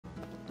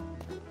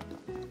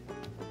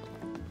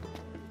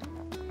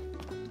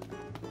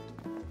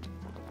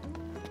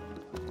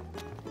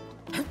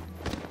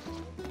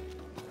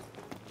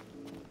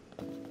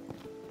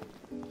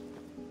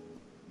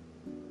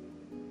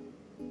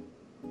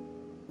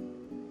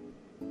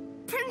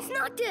Prince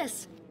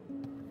Noctis!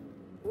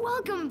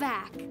 Welcome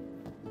back.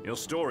 Your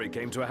story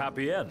came to a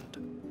happy end.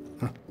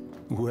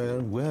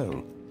 Well,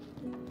 well.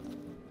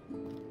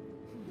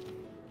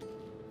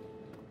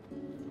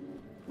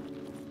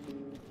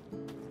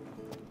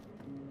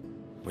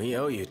 We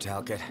owe you,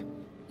 Talcott.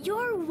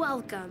 You're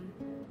welcome.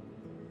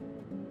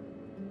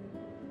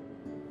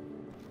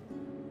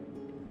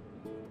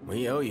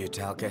 We owe you,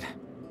 Talcott.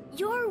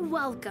 You're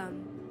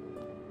welcome.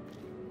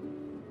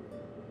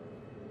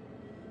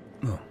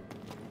 Oh.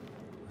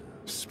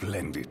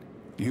 Splendid.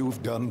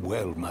 You've done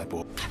well, my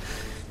boy.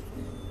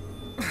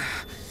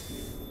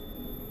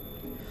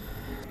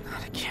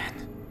 Not again.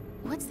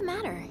 What's the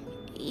matter?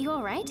 You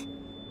all right?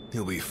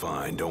 He'll be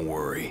fine, don't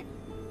worry.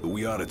 But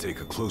we ought to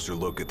take a closer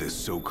look at this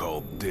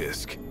so-called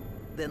disc.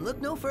 Then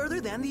look no further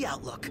than the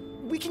Outlook.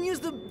 We can use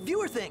the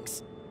viewer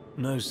things.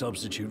 No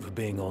substitute for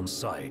being on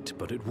site,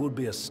 but it would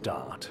be a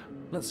start.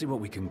 Let's see what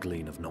we can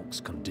glean of Noct's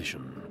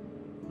condition.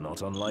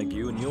 Not unlike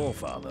you and your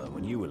father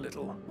when you were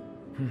little.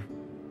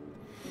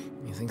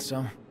 You think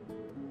so?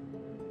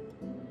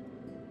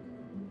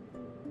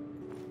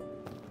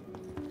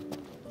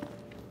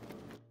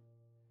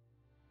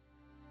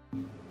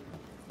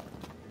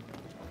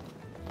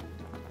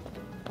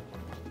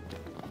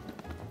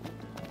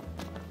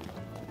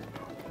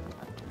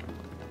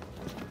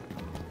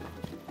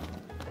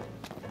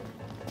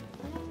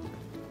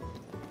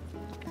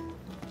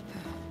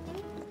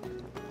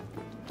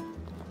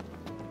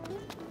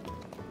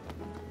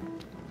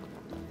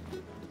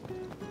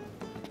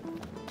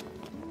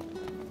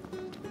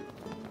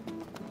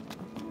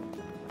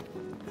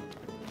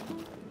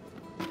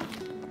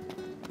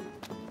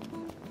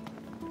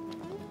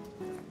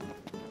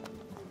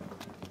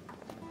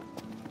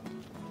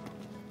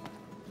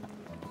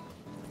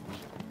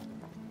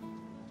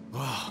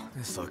 Wow,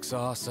 this looks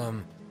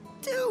awesome.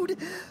 Dude,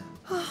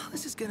 oh,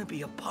 this is gonna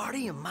be a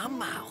party in my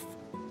mouth.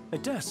 I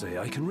dare say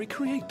I can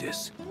recreate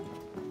this.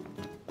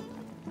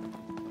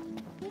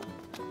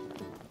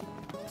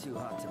 Too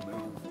hot to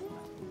move.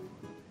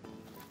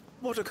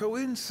 What a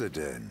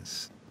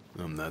coincidence.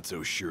 I'm not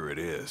so sure it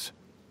is.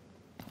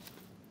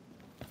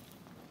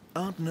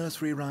 Aren't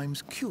nursery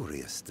rhymes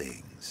curious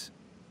things?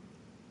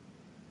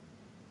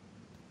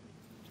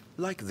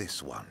 Like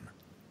this one.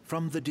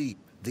 From the deep,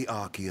 the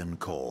Archean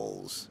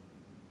calls.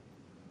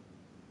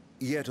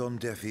 Yet on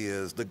deaf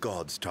ears the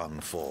god's tongue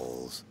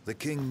falls. The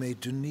king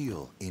made to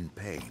kneel, in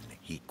pain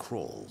he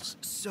crawls.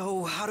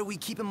 So how do we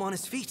keep him on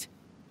his feet?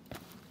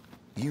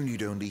 You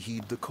need only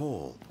heed the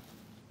call.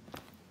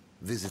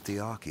 Visit the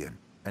Archean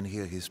and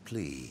hear his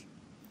plea.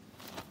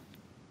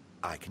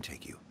 I can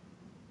take you.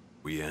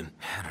 We in?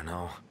 I don't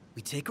know.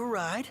 We take a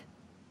ride?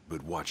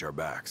 But watch our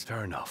backs.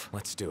 Fair enough.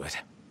 Let's do it.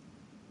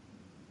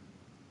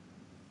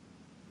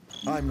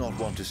 I'm not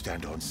one to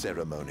stand on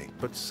ceremony,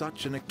 but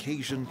such an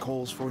occasion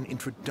calls for an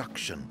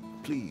introduction.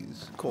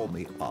 Please, call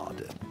me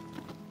Arden.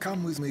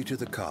 Come with me to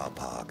the car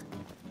park.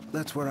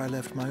 That's where I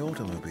left my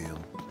automobile.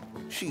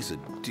 She's a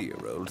dear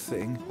old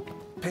thing.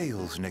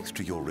 Pales next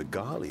to your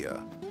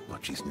regalia,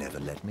 but she's never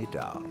let me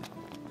down.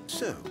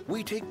 So,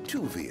 we take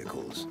two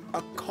vehicles,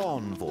 a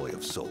convoy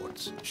of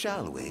sorts,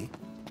 shall we?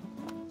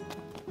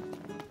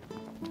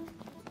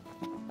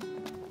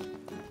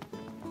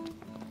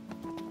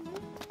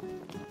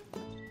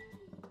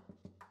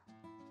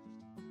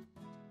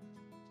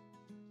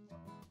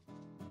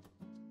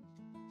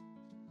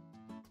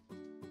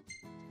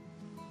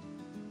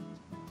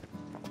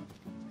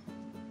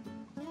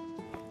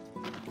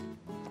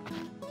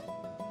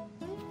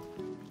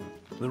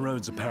 The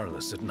roads are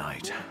perilous at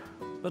night.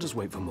 Let us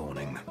wait for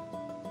morning.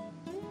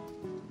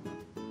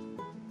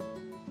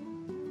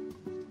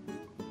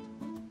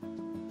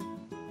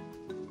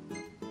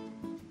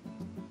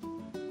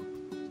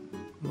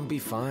 We'll be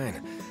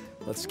fine.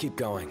 Let's keep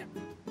going.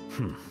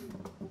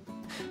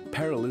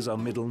 Peril is our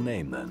middle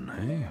name, then,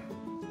 eh?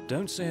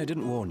 Don't say I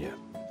didn't warn you.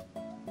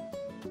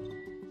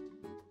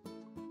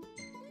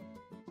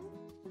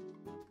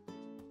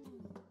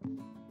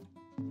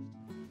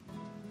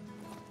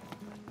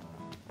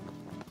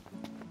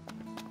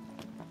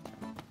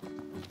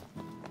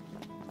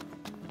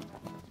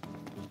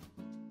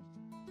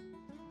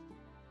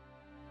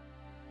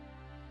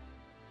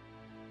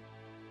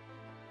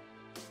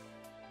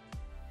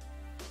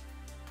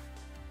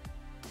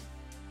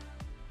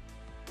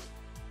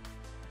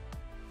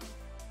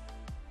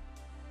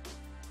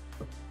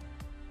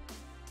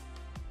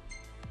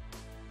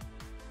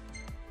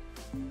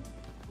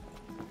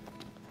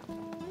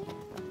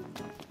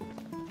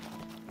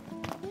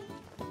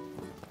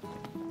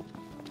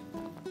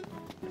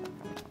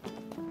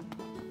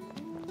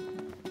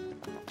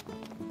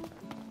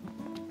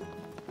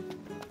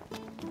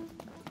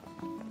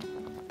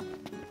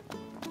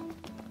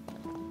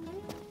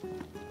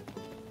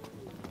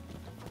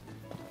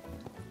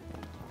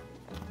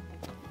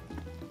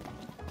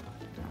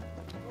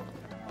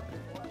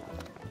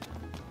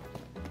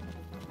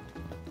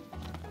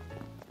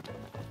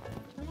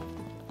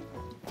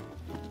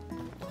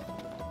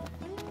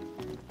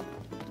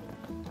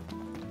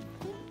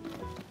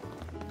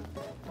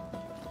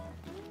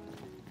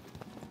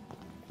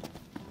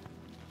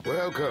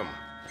 Welcome.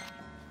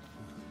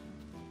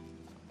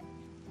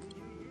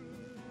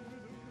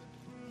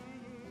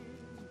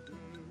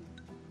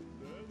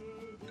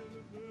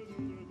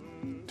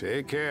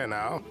 Take care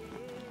now.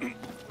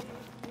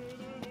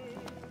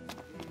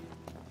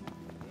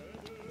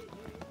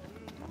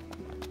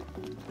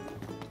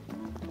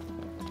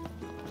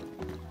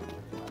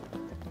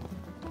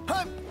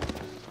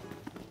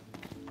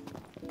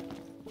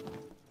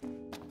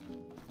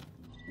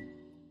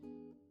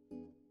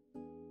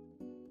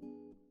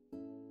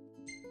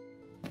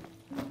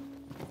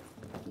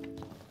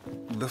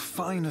 The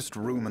finest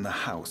room in the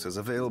house is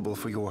available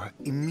for your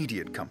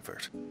immediate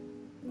comfort.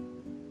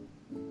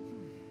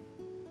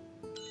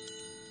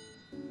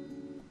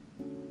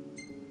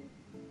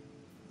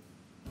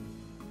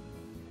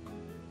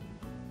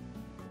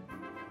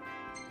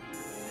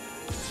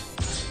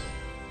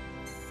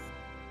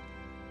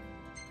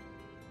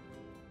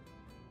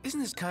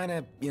 Isn't this kind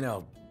of, you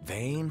know,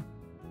 vain?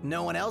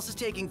 No one else is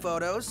taking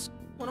photos.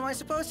 What am I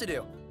supposed to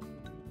do?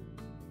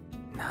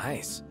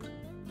 Nice.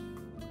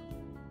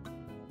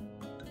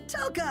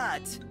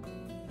 Telcut!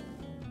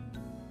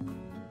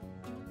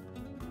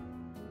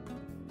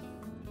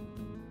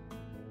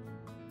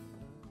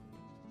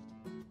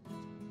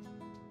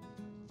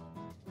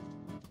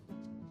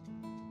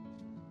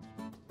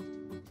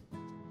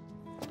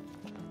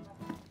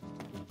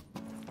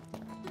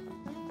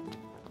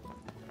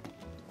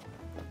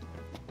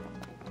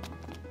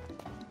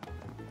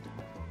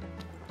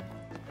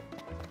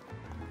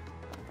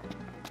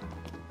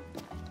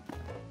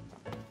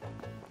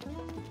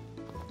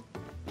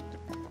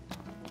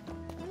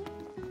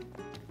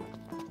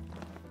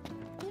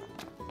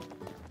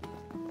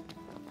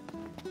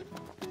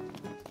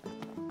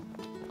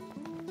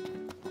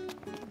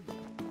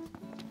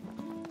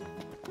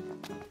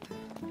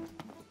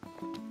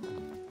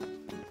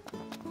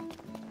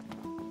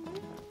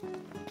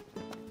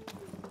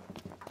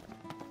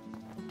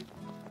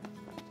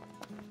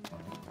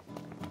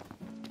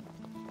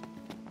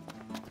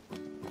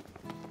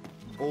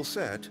 All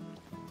set?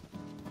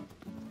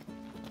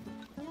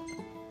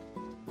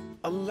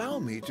 Allow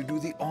me to do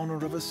the honor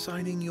of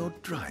assigning your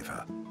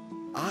driver.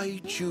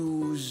 I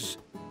choose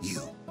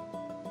you.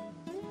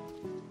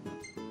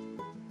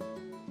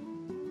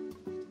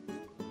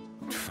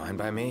 Fine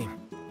by me.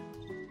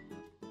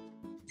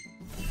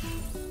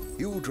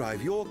 You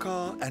drive your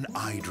car and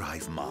I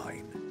drive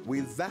mine.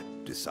 With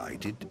that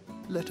decided,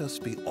 let us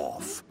be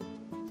off.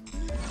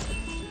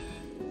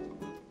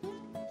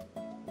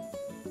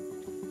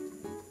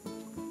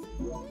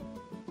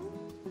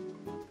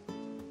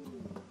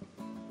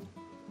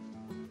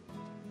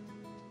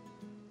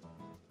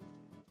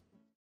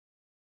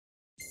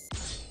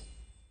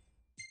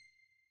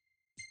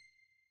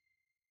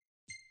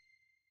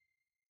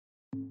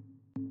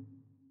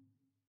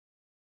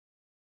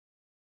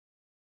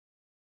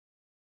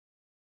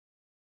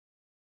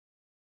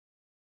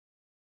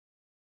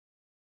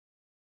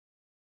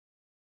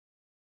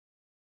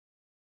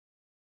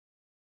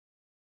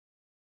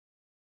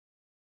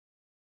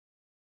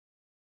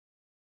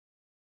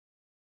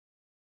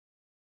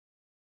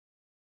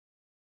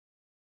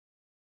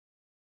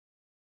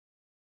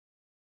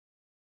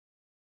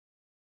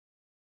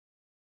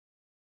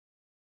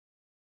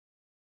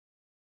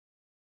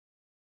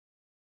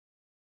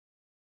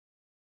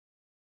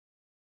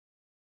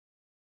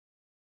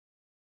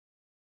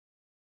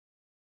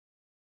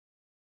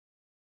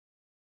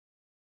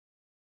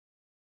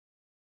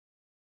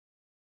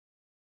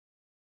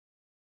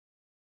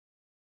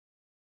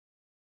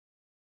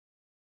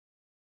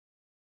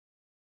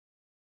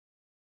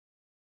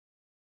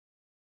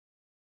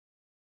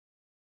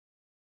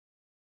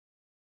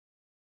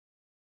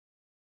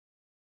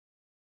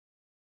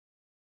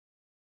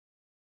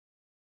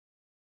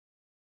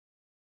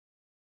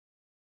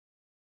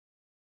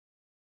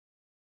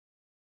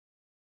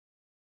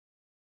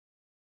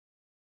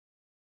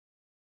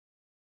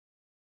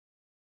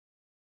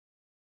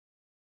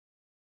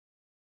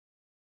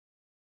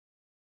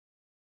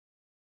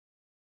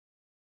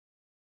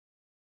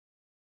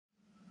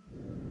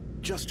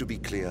 Just to be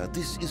clear,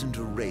 this isn't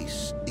a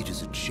race, it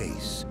is a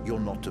chase.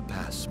 You're not to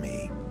pass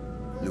me.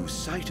 Lose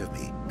sight of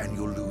me, and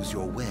you'll lose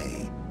your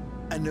way.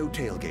 And no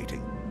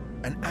tailgating.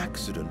 An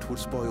accident would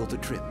spoil the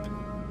trip.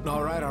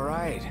 All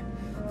right.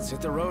 Let's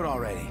hit the road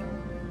already.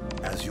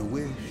 As you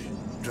wish.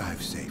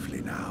 Drive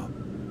safely now.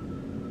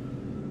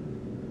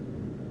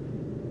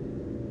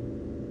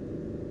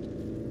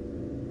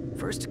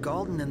 First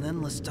Galden and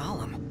then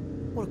Lestalem.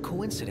 What a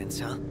coincidence,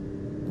 huh?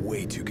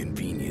 Way too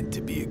convenient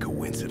to be a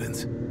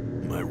coincidence.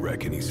 I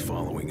reckon he's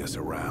following us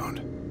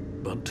around.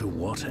 But to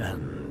what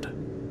end?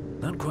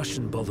 That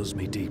question bothers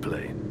me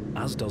deeply,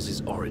 as does his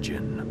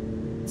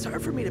origin. It's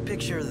hard for me to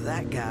picture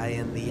that guy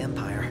in the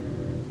Empire.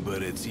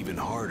 But it's even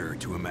harder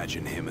to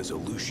imagine him as a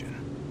Lucian.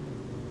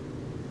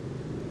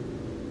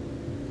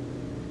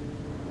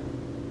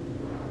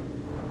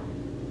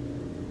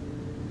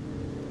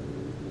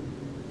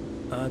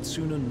 I'd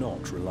sooner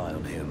not rely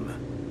on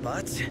him.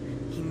 But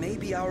he may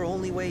be our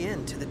only way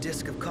in to the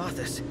Disk of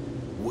Cauthis.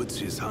 What's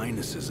His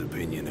Highness's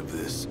opinion of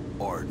this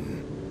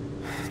Arden?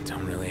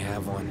 Don't really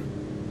have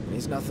one.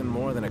 He's nothing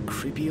more than a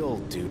creepy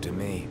old dude to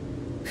me.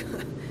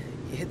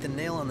 You hit the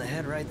nail on the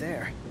head right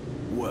there.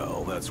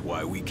 Well, that's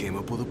why we came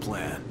up with a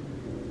plan.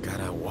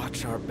 Gotta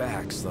watch our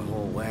backs the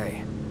whole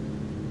way.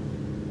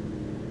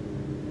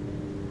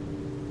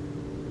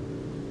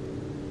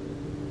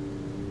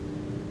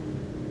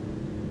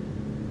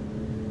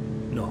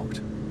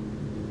 Knocked.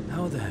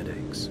 How are the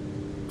headaches?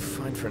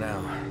 Fine for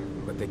now,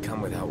 but they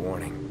come without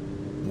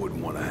warning.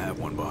 Wouldn't want to have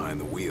one behind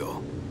the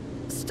wheel.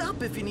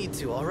 Stop if you need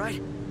to, all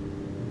right?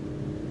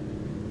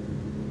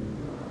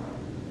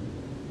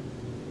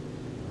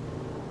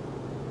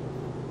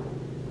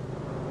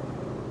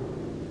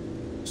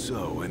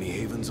 So, any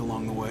havens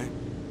along the way?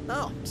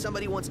 Oh,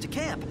 somebody wants to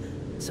camp.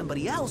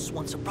 Somebody else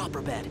wants a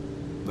proper bed.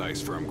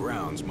 Nice firm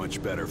ground's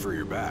much better for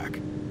your back.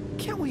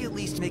 Can't we at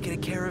least make it a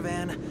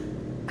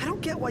caravan? I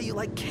don't get why you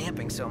like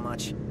camping so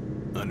much.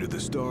 Under the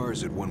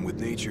stars, at one with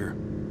nature.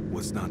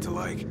 What's not to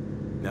like?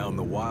 Now in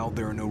the wild,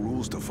 there are no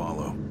rules to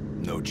follow.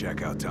 No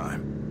checkout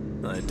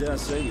time. I dare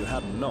say you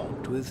hadn't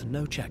knocked with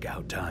no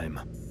checkout time.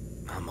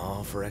 I'm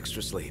all for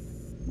extra sleep.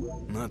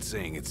 Not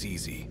saying it's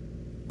easy,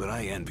 but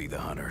I envy the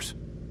hunters.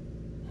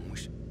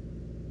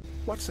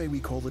 What say we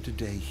call it a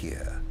day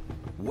here?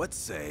 What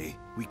say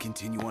we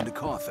continue on to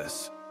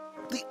Cauthus?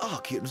 The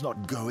Archean's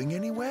not going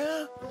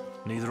anywhere?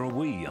 Neither are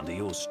we under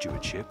your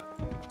stewardship.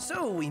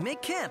 So we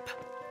make camp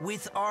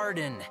with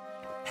Arden.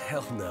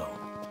 Hell no.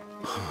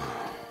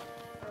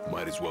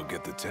 Might as well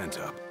get the tent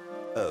up.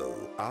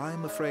 Oh,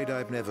 I'm afraid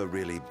I've never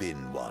really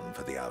been one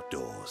for the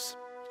outdoors.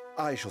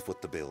 I shall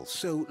foot the bill,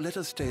 so let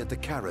us stay at the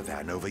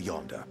caravan over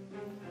yonder.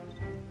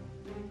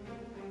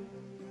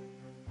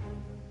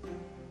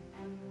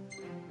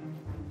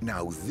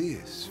 Now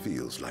this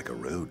feels like a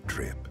road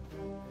trip.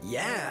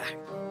 Yeah,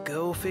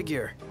 go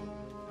figure.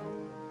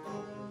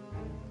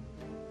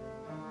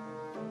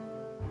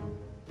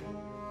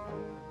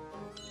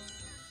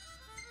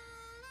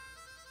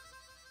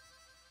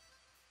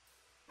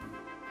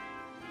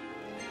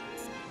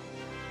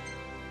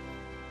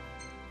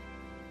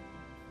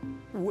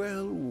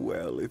 Well,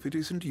 well, if it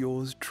isn't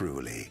yours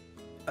truly.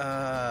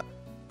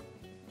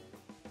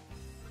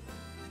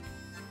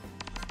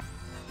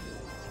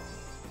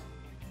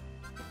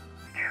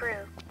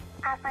 True.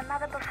 Asked my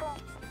mother before.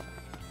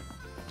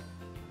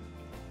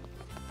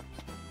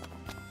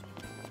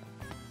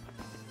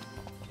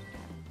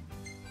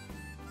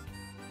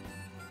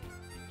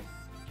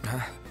 Huh?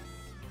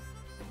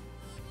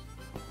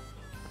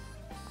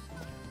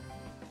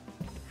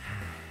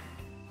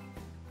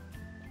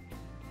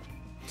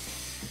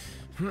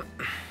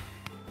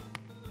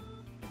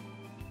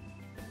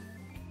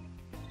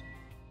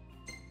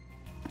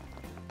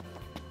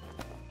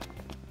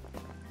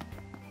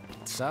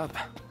 Sup?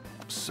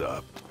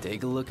 Sup?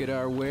 Take a look at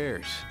our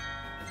wares.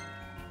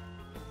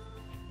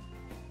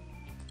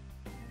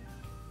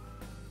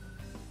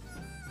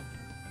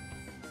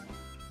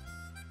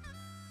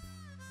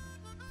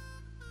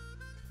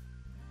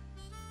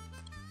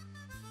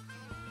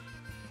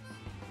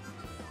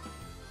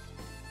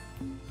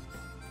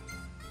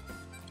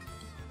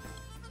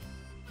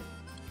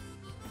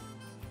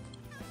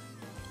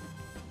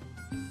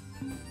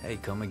 Hey,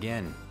 come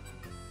again.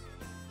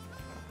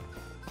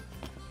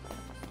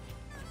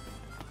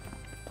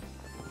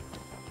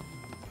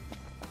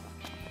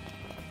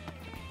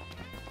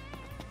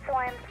 So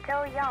I am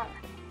still young.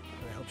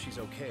 I hope she's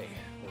okay,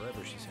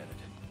 wherever she's headed.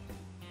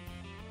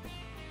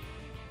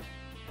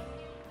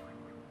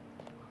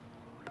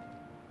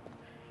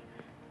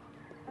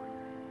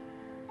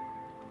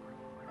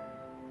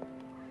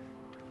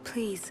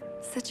 Please,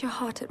 set your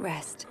heart at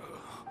rest.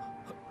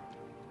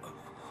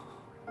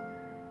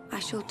 I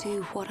shall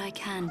do what I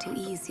can to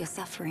ease your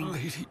suffering.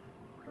 Lady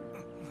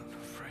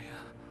Freya.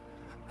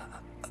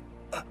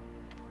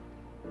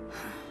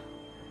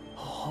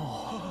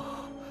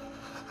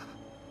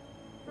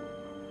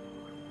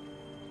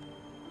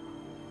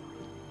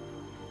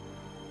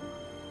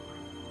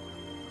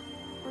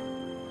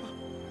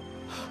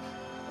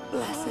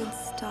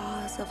 Blessed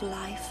stars of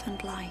life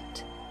and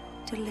light,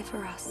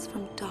 deliver us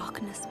from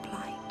darkness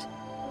blight.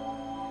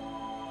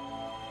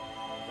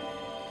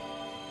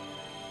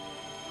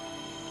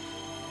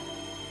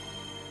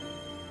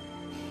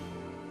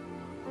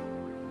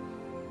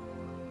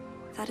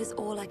 That is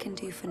all I can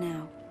do for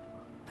now,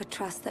 but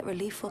trust that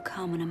relief will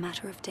come in a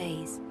matter of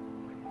days.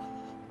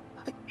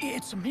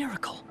 It's a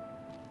miracle.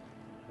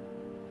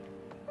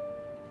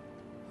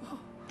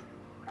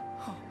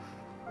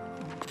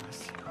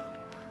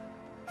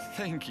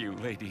 Thank you,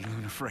 Lady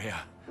Lunafreya.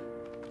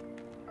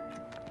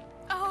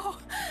 Oh,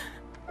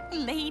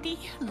 Lady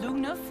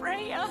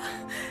Lunafreya.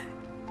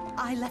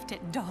 I left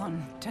at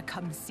dawn to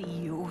come see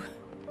you.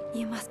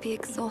 You must be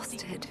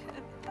exhausted.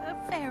 A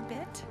fair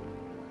bit,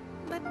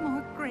 but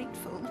more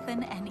grateful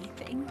than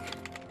anything.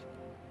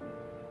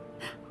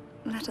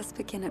 Let us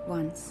begin at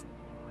once.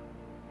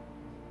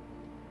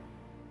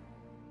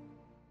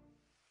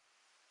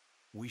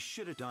 We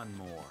should have done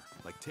more,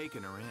 like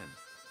taking her in.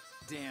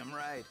 Damn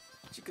right.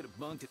 She could have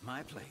bunked at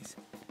my place.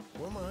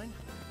 Or mine.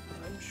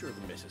 I'm sure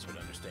the missus would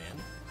understand.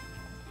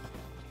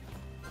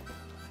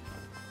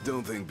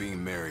 Don't think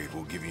being married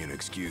will give you an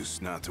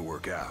excuse not to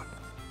work out.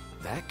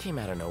 That came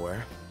out of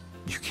nowhere.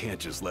 You can't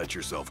just let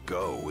yourself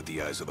go with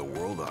the eyes of the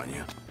world on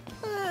you.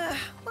 I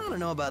don't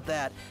know about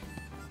that.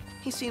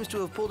 He seems to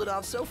have pulled it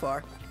off so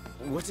far.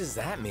 What does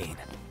that mean?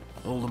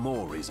 All the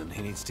more reason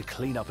he needs to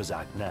clean up his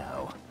act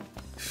now.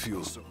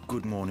 Feels so...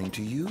 Good morning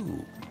to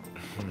you.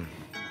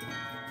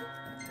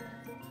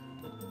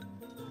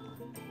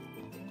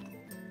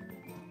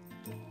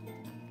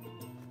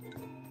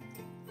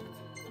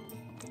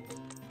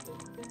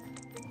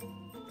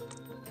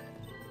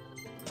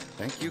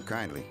 Thank you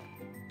kindly.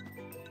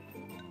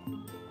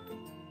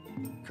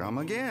 Come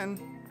again.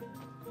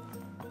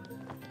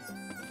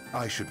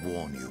 I should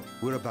warn you,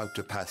 we're about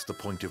to pass the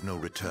point of no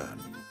return.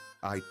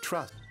 I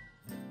trust.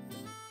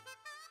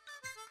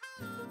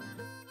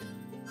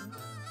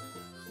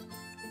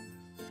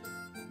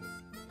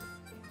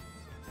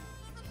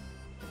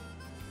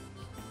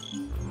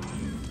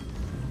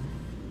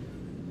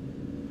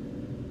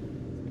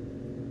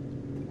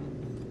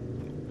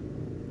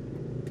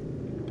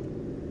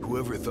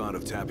 Whoever thought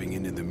of tapping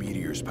into the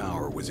meteor's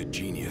power was a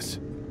genius.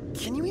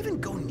 Can you even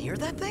go near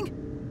that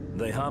thing?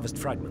 They harvest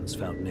fragments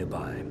found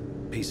nearby.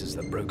 Pieces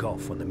that broke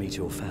off when the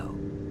meteor fell.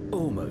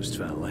 Almost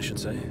fell, I should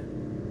say.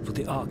 For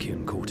the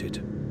Archean caught it.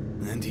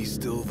 And he's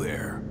still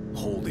there,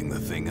 holding the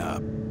thing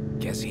up.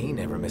 Guess he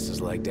never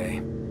misses leg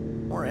day.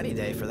 Or any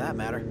day, for that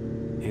matter.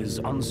 His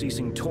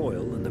unceasing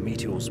toil and the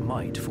meteor's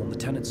might form the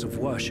tenets of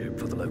worship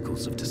for the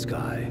locals of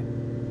Disguise.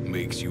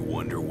 Makes you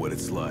wonder what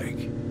it's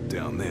like,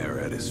 down there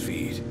at his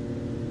feet.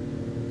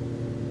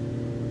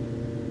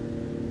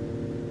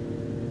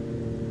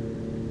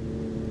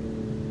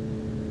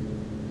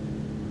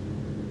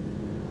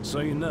 So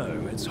you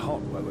know, it's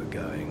hot where we're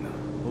going.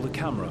 Will the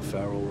camera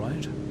fare all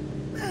right?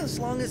 As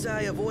long as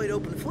I avoid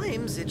open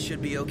flames, it should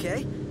be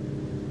okay.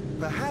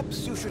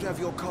 Perhaps you should have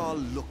your car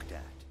looked at.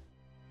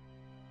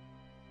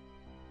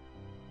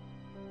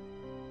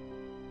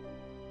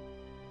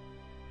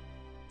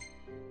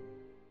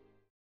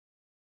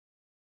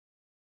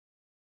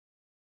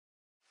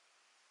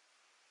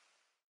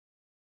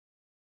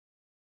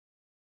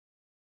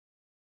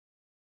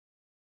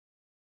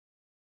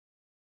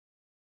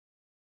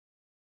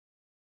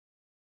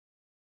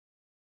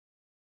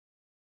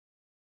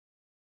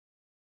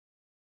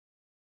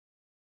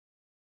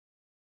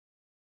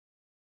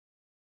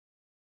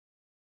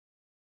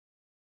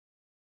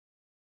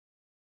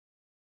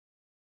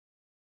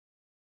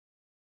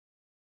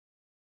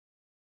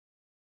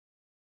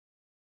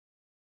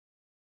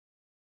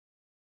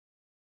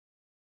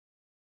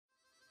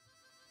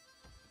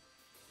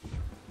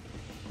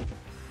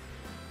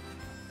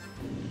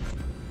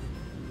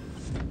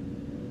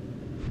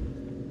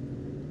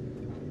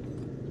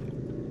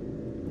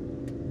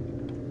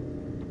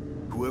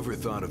 Whoever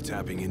thought of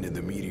tapping into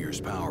the meteor's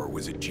power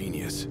was a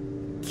genius.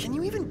 Can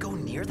you even go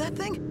near that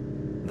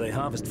thing? They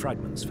harvest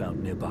fragments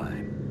found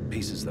nearby.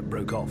 Pieces that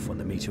broke off when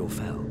the meteor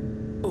fell.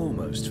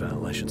 Almost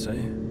fell, I should say.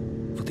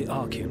 For the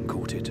Archean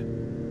caught it.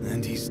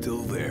 And he's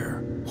still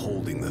there,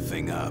 holding the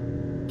thing up.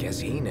 Guess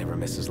he never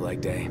misses leg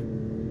day.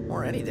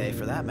 Or any day,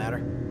 for that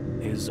matter.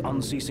 His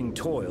unceasing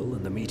toil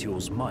and the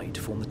meteor's might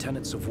form the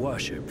tenets of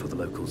worship for the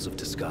locals of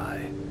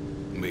Disguise.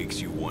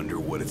 Makes you wonder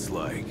what it's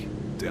like,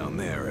 down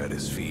there at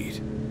his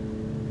feet.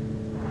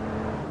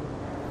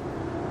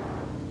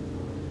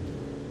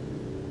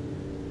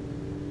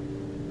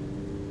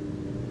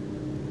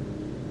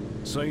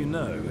 So you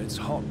know, it's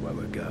hot where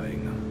we're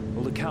going.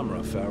 Will the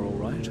camera fare all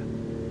right?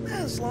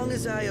 As long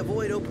as I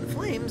avoid open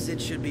flames,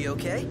 it should be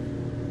okay.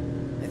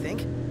 I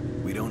think.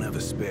 We don't have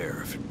a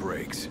spare if it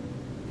breaks.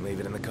 Leave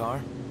it in the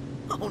car?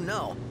 Oh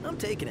no, I'm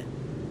taking it.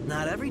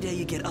 Not every day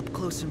you get up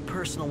close and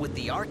personal with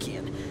the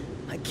Archean.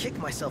 I'd kick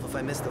myself if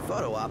I missed the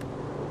photo op.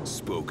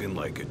 Spoken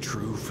like a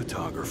true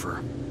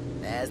photographer.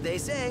 As they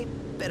say,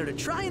 better to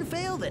try and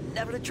fail than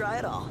never to try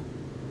at all.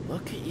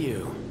 Look at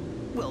you.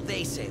 Well,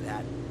 they say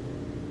that.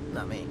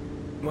 Not me.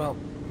 Well,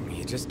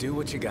 you just do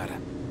what you gotta.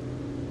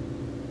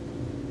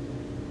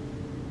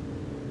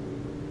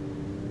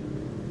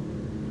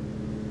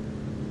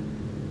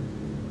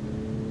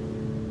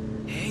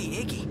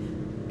 Hey, Iggy.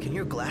 Can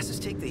your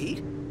glasses take the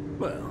heat?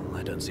 Well,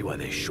 I don't see why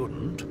they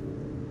shouldn't.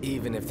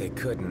 Even if they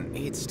couldn't,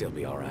 he'd still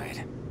be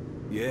alright.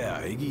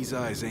 Yeah, Iggy's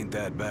eyes ain't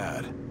that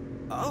bad.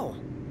 Oh,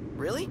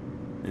 really?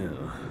 Yeah,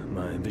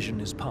 my vision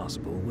is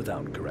passable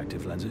without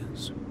corrective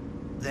lenses.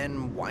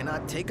 Then why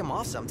not take them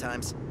off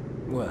sometimes?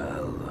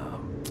 Well,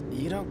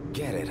 you don't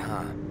get it,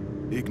 huh?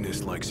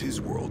 Ignis likes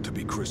his world to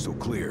be crystal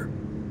clear.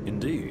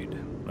 Indeed.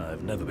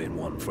 I've never been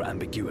one for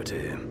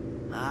ambiguity.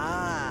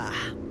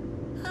 Ah,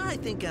 I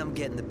think I'm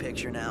getting the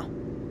picture now.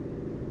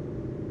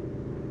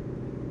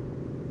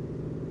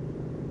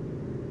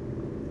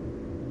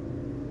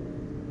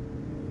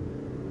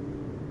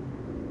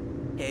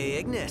 Hey,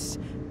 Ignis.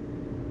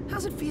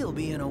 How's it feel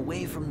being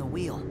away from the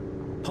wheel?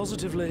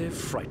 Positively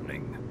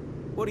frightening.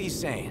 What are you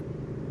saying?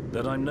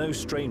 That I'm no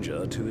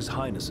stranger to His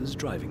Highness's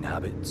driving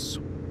habits.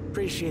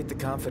 Appreciate the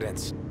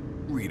confidence.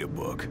 Read a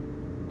book.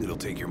 It'll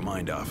take your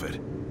mind off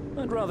it.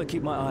 I'd rather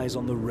keep my eyes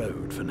on the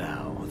road for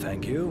now,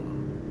 thank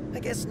you. I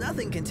guess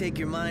nothing can take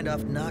your mind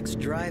off Nox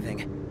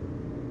driving.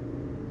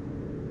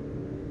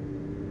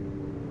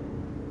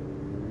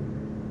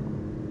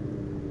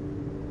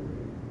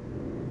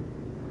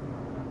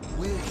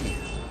 We're here.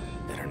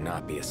 Better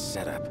not be a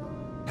setup.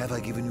 Have I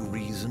given you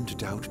reason to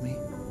doubt me?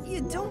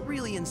 You don't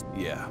really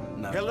Yeah,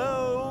 no.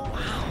 Hello?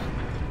 Wow.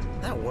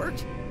 That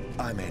worked?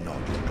 I may not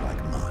look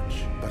like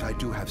much, but I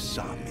do have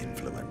some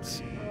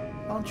influence.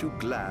 Aren't you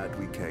glad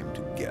we came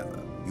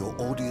together? Your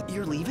audience...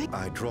 You're leaving?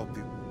 I drop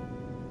you.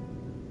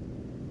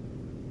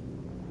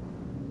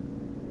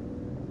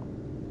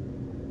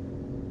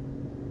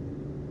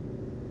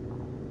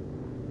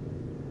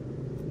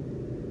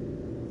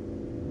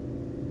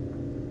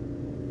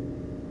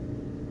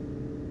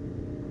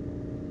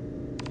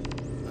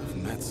 I've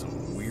met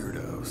some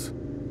weirdos.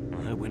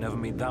 I hope we never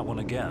meet that one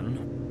again.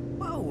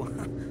 Whoa.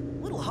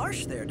 A little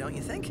harsh there, don't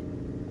you think?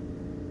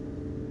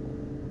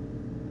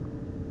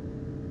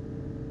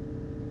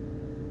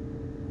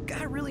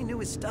 Guy really knew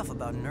his stuff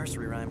about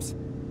nursery rhymes.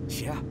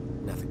 Yeah,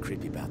 nothing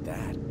creepy about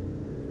that.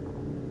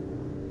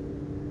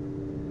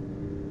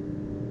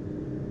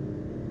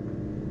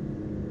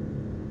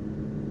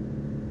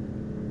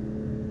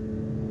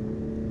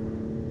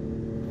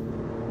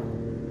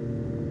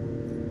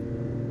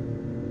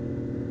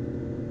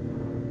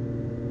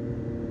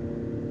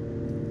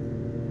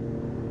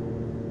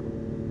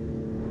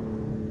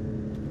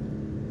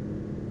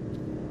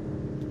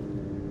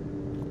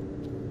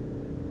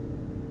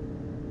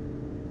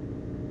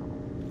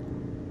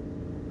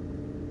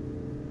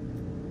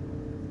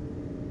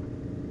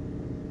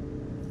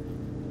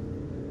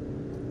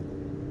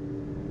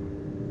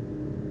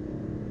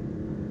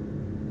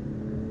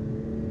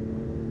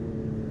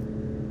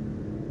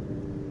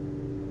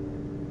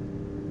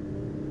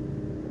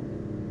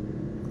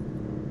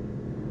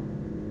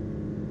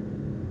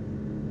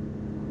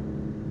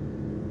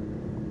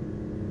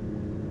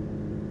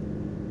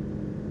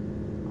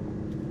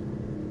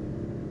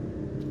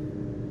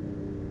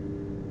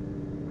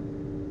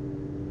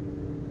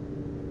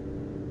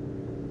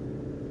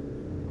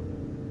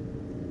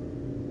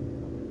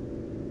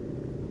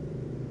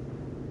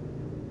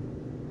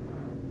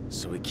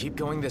 So we keep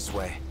going this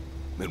way.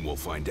 Then we'll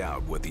find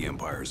out what the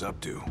Empire's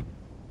up to.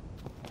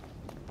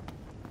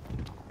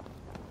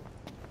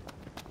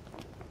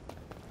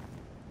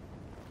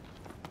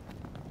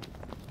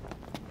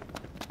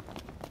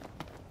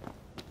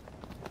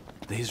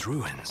 These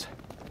ruins.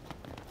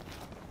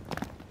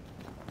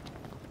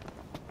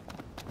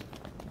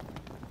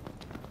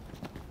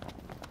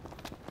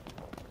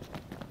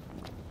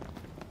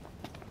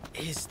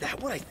 Is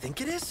that what I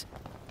think it is?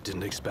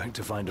 Didn't expect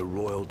to find a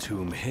royal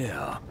tomb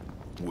here.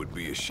 Would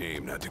be a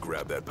shame not to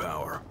grab that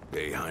power,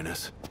 eh,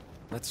 Highness?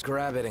 Let's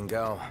grab it and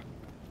go.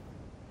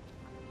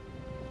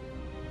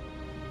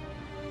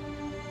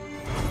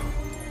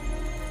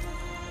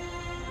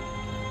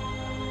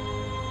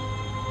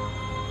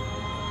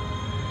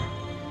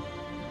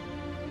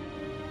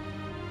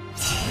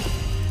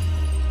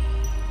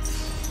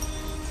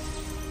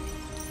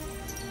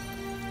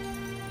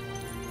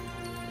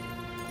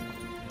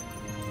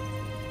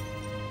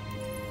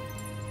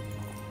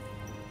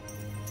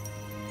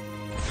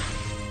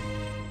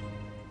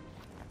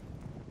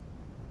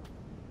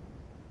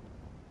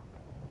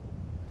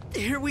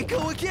 Here we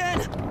go again!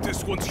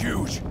 This one's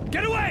huge!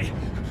 Get away!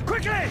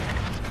 Quickly!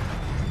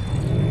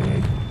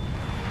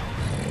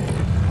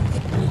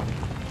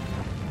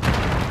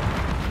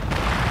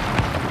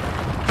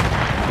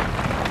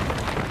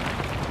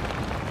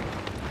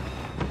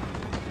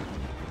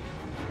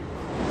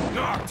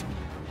 Knocked!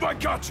 I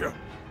gotcha!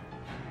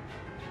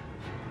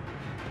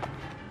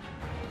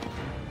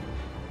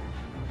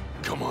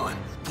 Come on,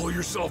 pull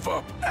yourself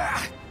up!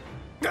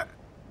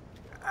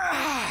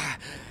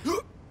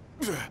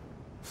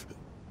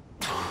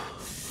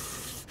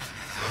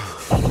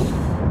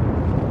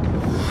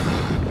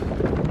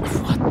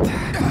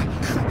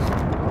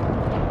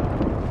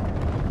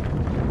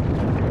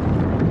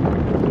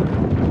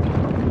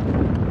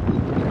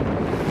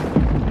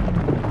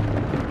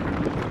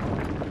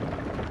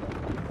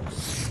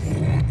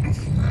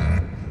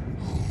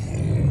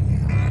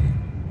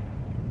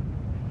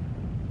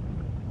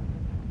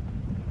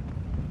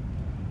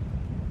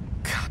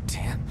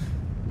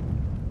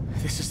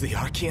 The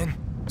Archean?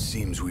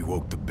 Seems we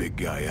woke the big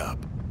guy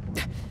up.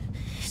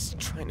 He's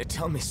trying to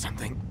tell me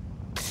something.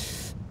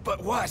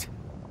 But what?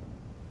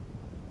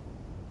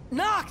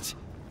 Knocked!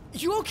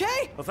 You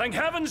okay? Well, thank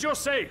heavens you're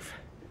safe.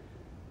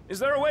 Is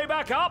there a way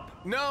back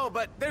up? No,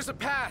 but there's a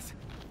path.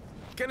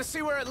 Gonna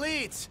see where it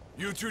leads.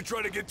 You two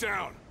try to get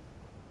down.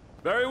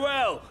 Very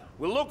well.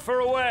 We'll look for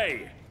a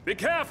way. Be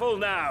careful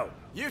now.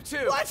 You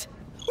too. What?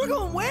 We're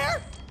going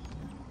where?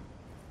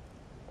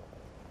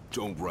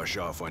 Don't rush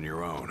off on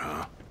your own,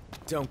 huh?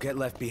 Don't get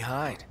left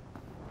behind.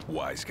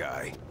 Wise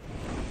guy.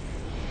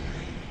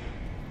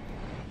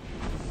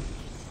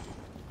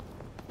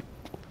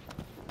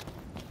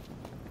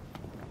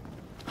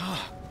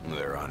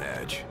 They're on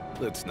edge.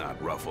 Let's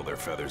not ruffle their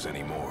feathers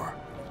anymore.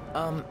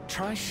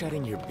 Try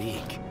shutting your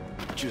beak.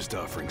 Just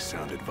offering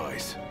sound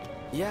advice.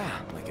 Yeah,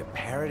 like a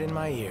parrot in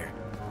my ear.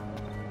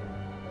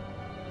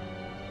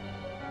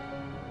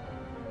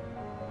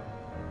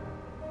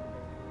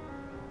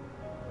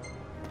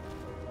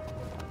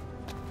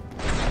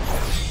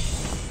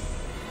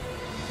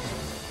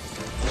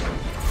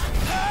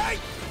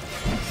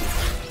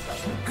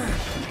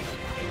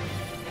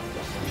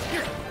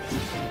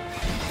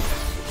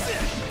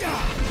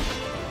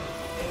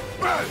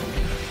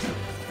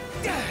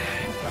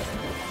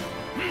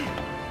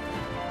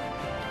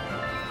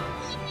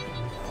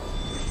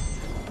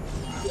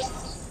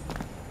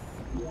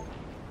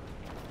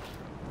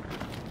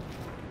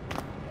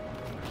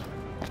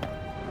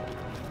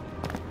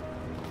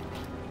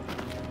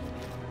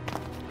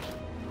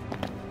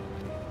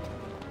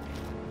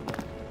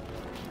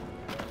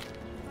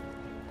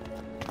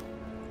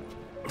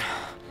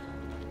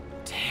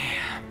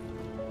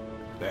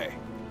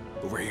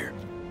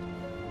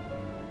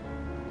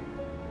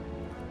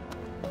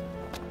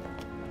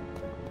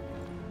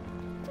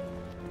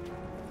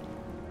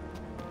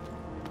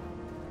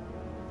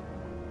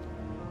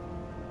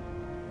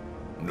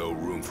 No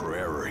room for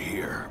error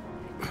here.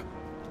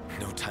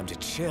 No time to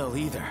chill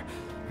either.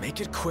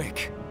 Make it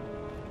quick.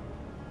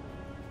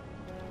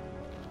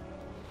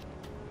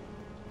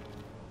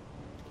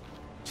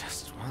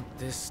 Just want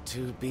this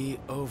to be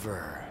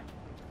over.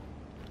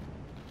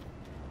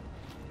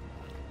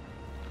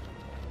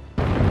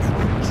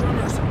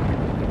 Tremors!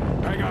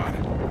 Hang on.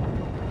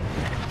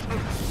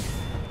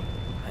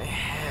 My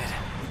head.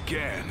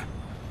 Again.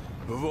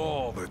 Of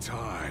all the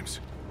times.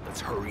 Let's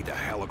hurry the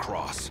hell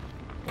across.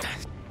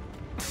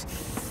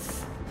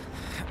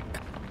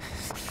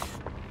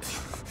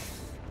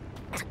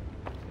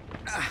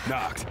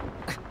 Knocked.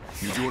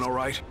 You doing all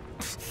right?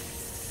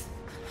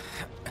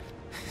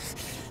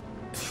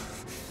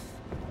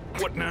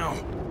 What now?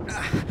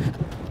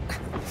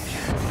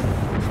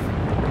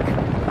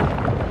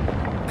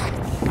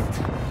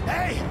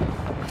 Hey!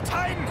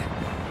 Titan!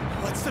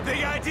 What's the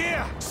big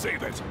idea?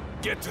 Save it.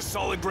 Get to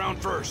solid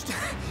ground first.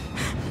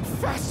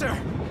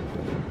 Faster!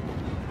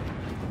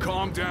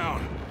 Calm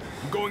down.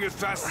 I'm going as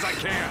fast as I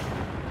can.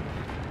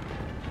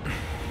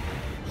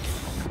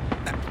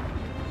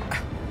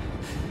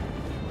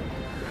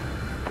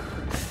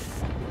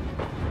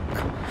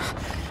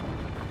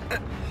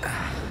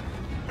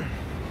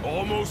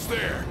 Almost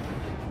there.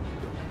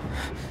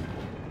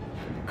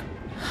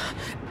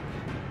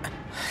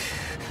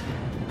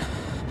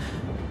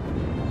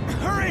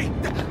 Hurry!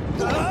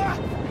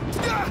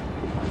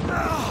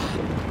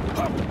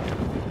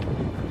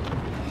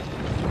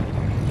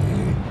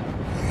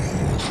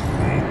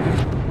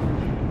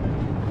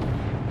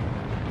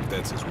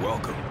 That's his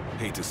welcome.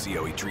 Hate to see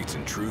how he treats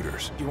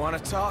intruders. You want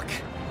to talk?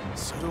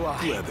 So do I.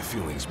 Glad the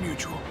feeling's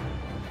mutual.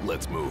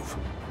 Let's move.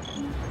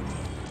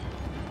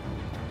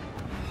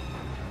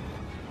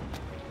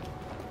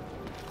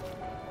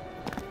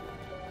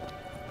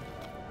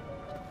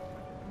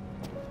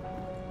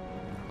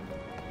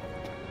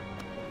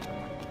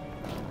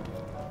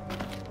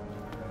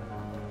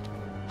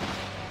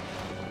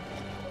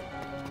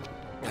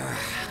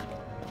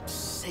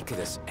 Sick of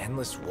this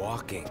endless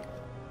walking.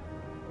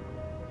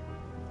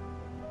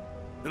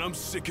 And I'm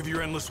sick of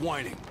your endless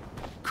whining.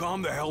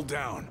 Calm the hell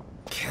down.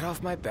 Get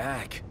off my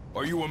back.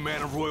 Are you a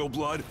man of royal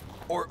blood,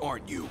 or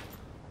aren't you?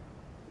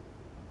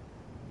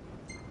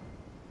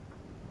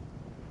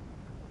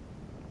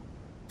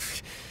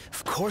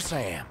 Of course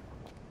I am.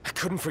 I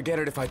couldn't forget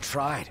it if I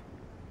tried.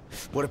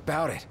 What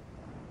about it?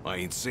 I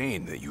ain't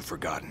saying that you've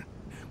forgotten,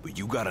 but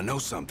you gotta know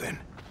something.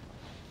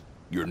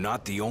 You're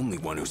not the only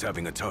one who's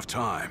having a tough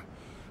time.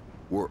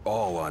 We're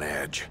all on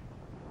edge.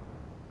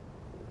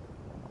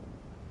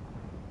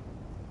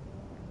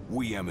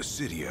 We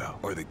Amicitia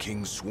are the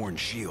King's sworn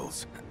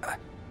shields.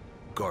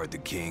 Guard the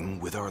King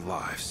with our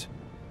lives.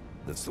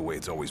 That's the way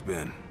it's always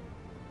been.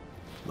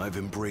 I've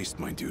embraced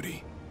my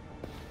duty,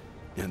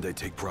 and I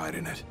take pride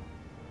in it.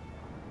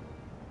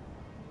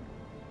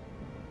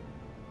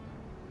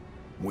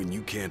 When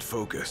you can't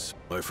focus,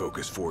 I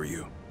focus for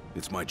you.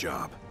 It's my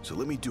job, so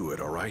let me do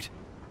it, all right?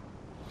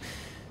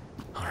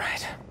 All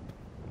right.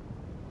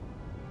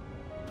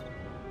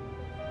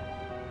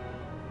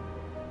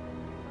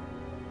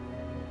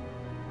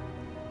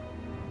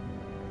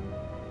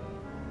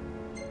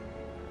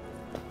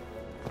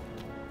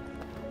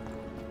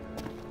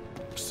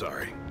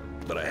 Sorry,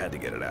 but I had to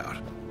get it out.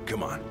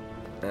 Come on.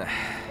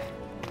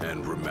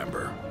 And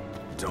remember,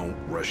 don't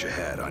rush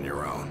ahead on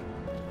your own.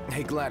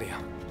 Hey, Gladio.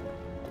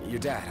 Your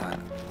dad,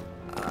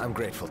 I'm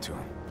grateful to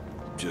him.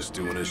 Just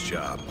doing his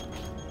job.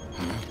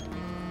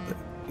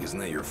 Isn't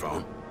that your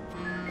phone?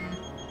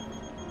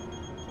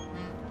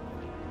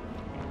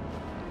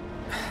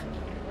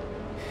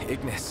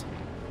 Ignis.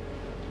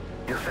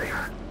 You're safe.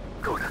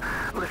 Good.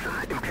 Listen,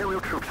 Imperial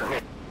troops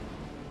are...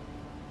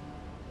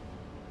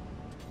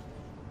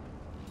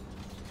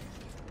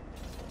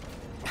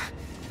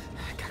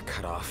 Got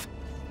cut off.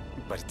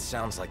 But it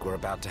sounds like we're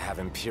about to have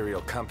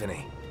Imperial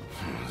company.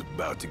 It's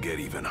about to get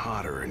even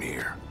hotter in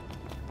here.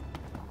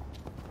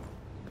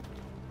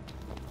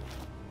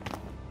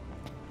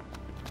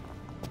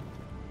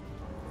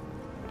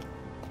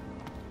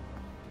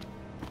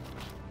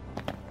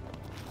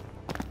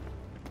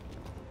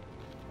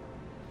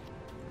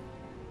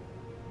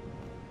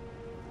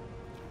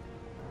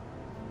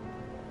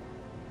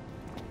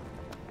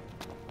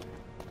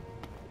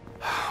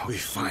 We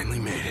finally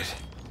made it.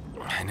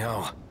 I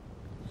know.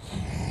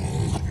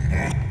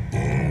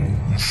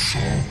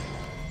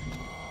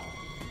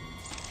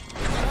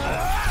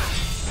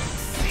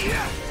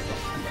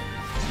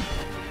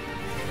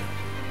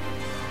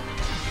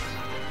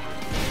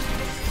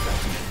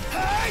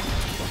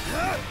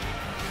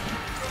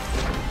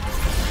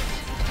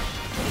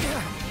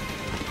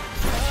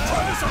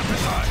 Try this on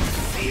this side.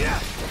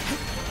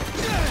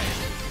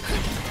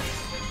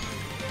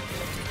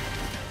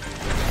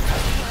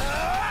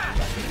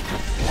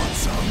 Want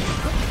some?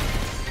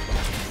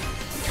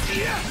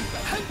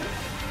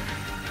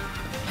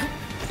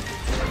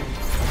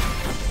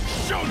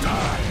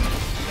 Showtime!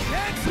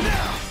 Next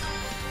now!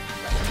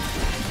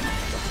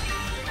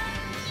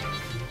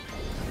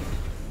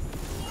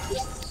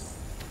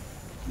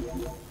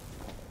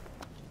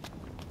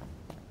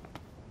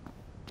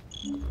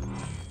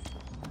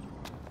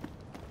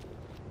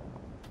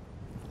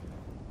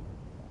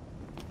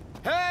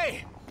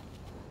 Hey!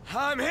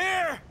 I'm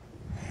here!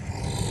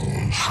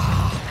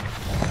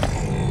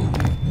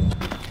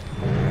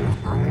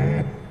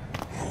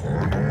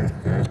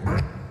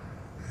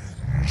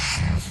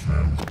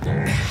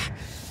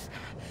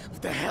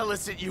 What the hell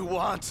is it you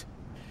want?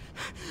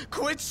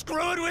 Quit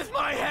screwing with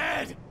my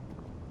head!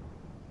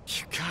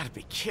 You gotta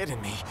be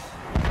kidding me.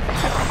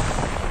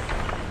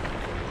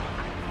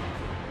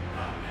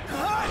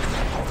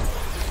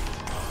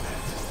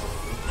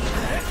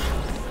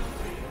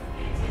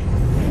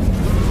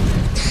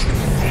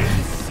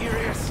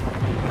 Serious? I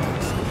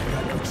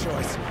got no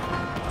choice.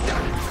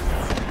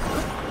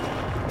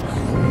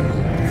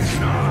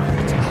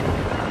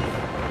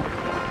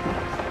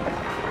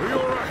 Are you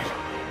alright?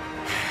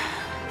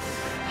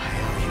 I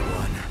owe you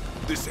one.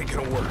 This ain't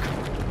gonna work.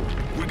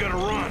 We gotta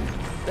run.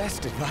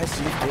 Best advice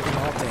you've given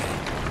all day.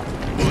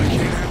 Well, I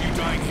can't have you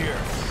dying here.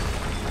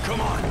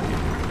 Come on.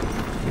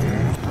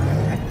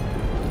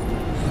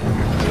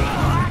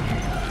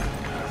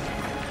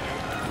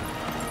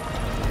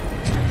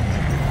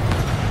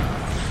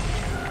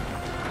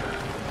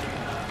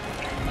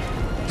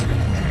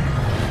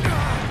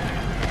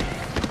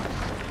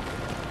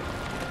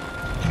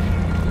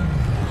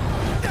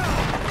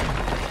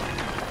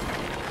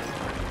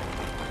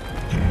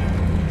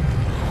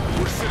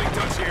 We're sitting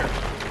ducks here.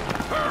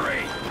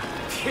 Hurry!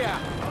 Yeah,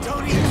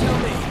 don't even tell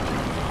me.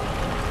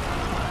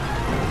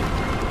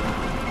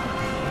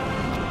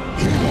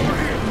 Over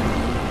here!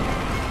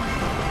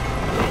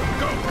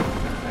 Go!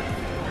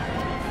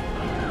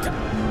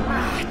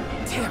 Ah,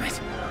 damn it.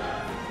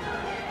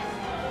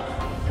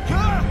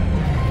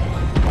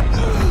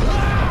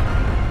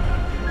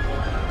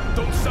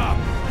 Don't stop!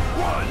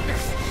 Run!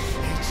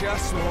 He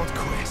just won't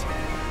quit.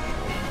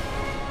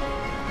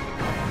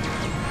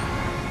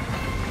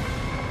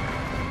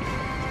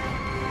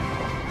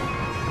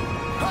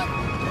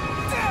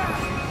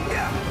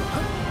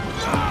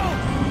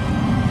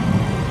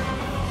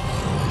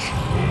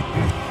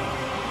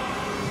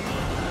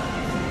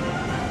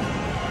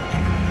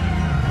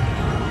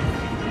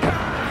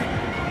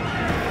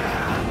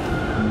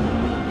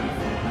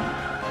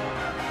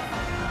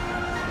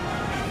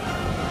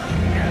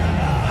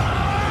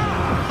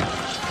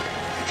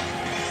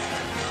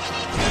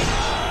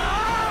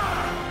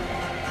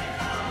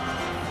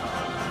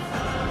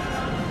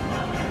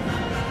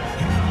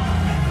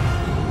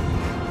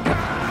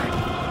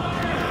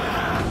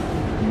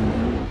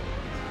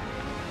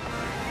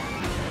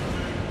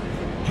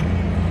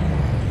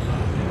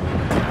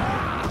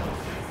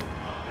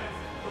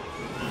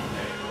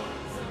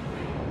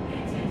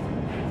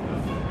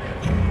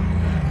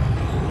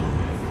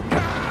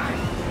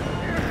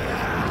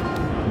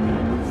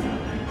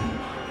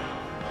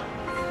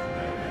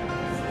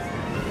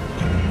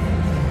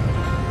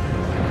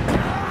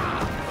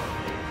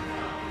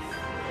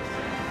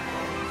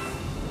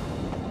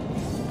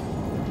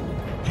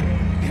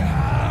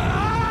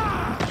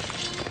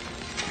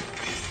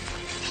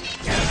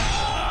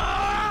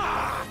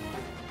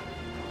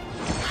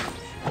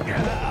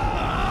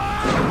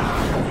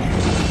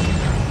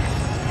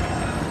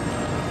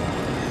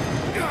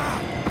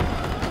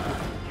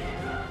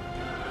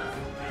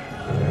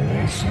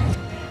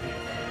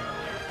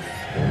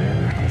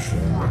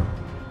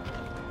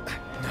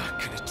 Not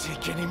gonna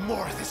take any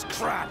more of this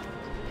crap.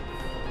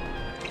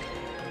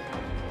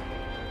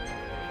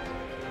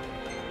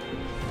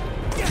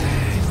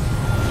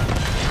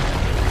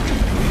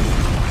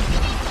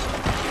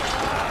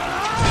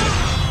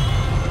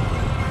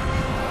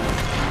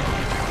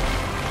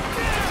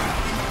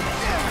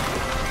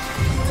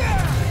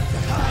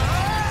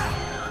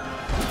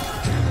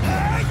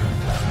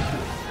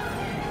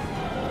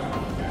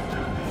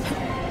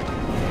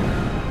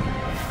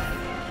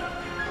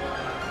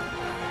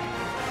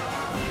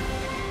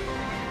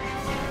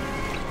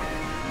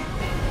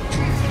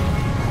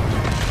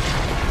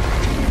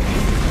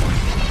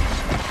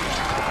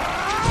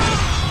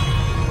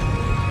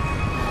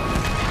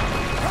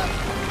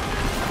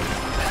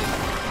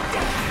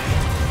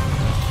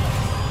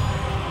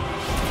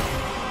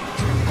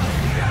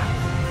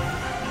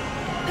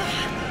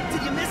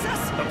 Did you miss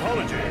us?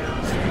 Apologies.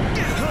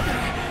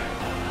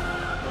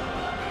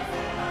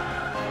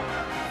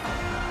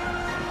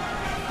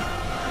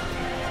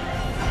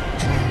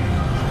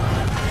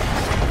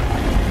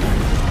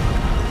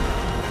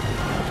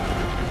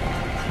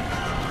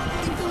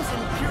 I think those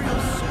Imperial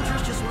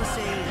soldiers just want to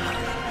say...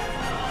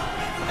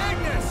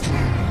 Agnes!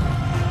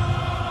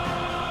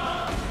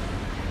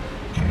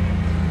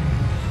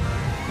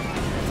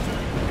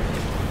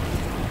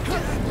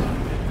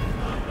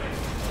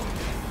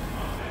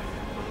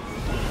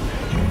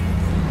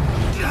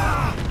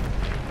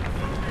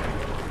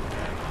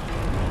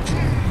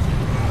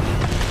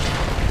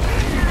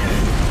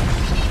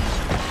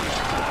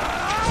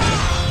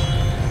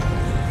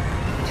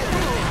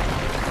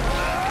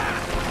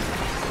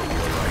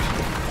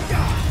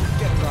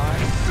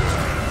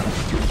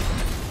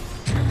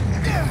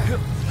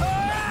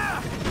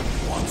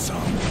 Want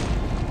some?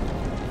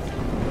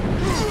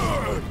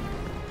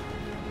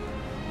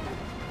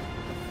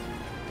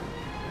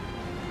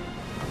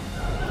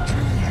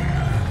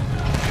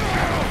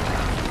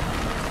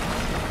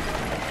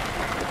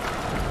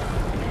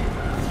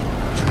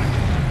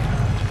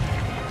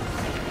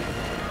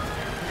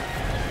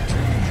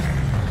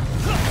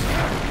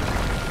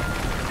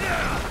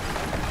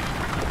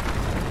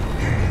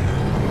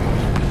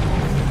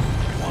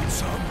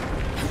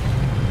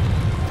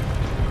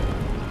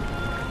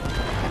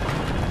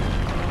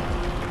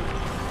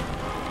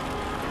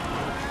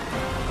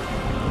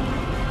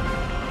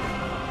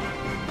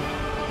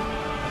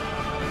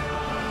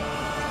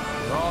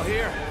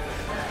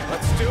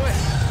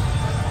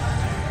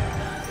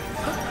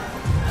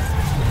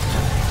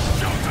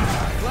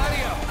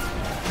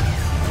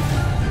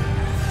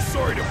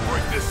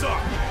 What's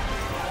up?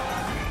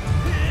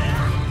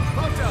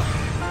 Hooked up.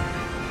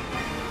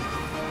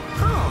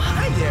 Oh,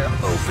 hi there,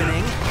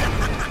 opening.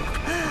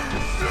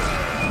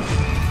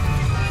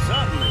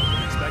 Certainly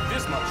didn't expect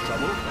this much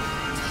trouble.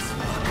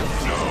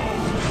 No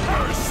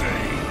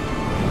mercy!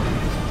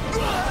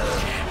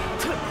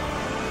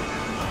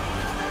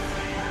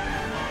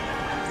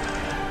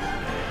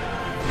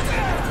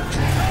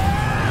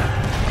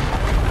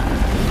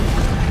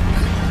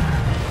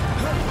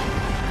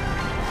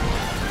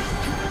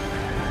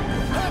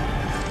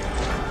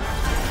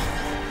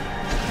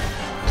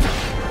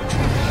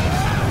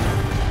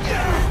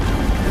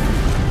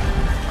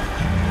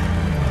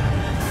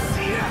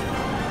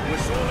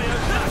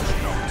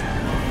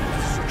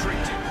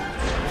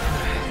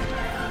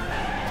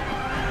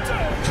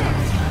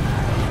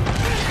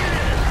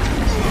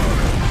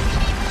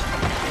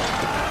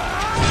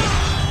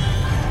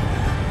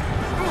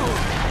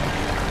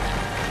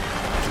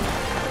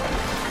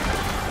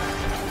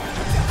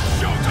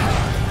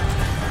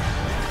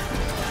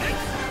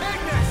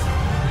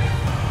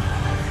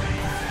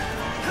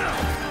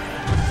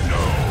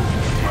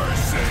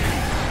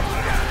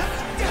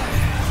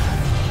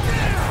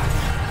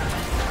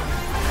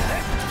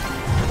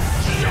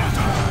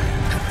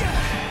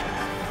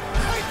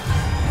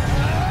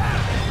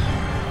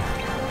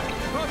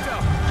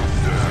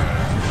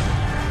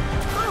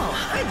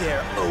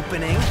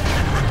 Opening.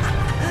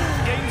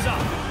 Game's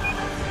up.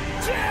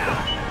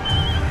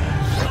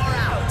 You're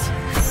out.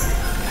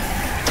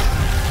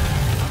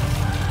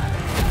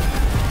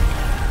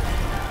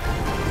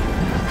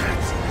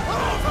 It's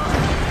over!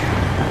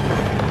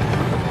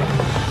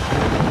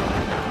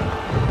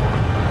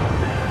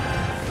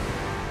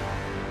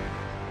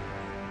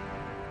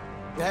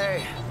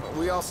 Hey, are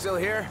we all still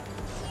here?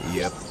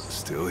 Yep,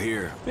 still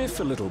here. If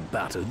a little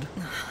battered.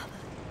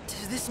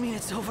 Does this mean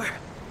it's over?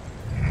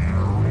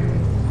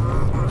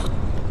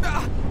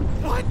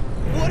 What?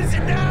 What is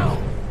it now?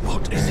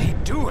 What is he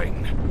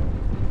doing?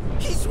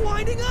 He's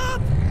winding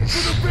up!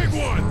 For the big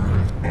one!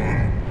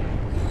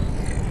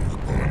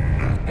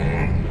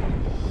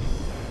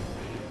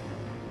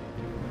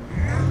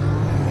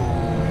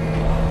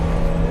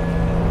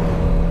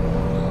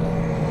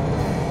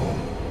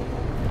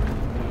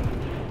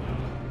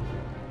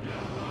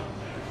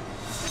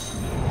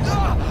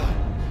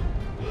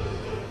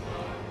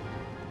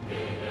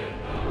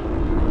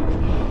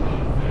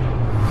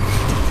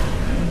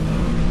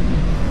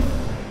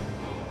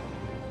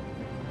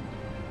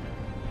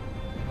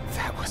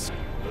 That was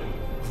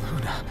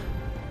Luna.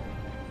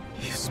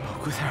 You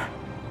spoke with her.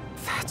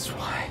 That's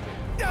why.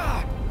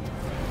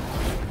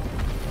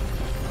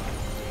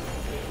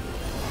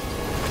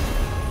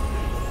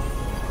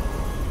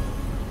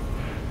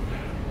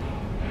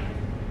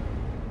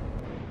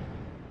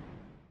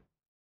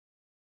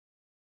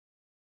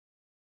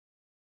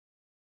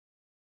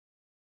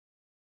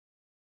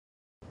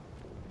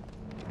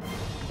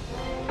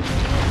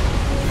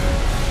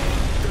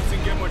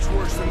 Doesn't get much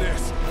worse than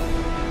this.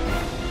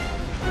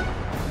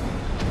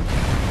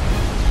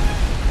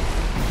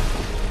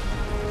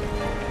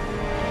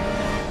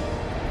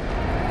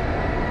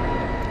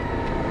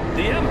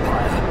 The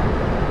Empire?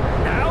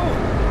 Now?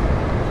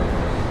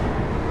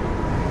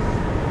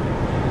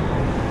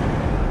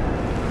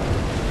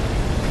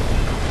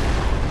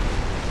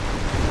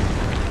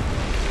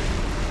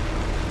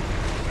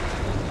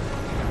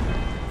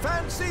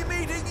 Fancy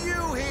meeting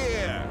you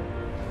here!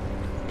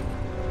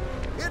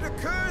 It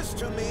occurs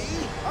to me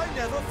I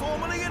never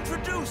formally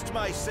introduced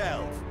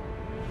myself.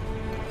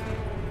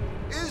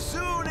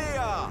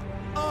 Izunia!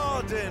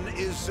 Arden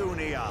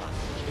Izunia!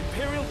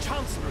 Imperial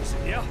Chancellor is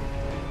here.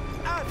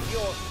 At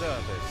your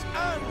service,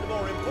 and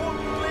more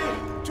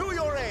importantly, to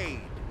your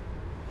aid.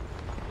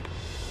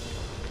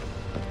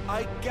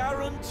 I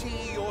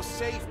guarantee your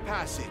safe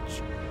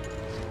passage.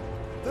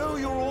 Though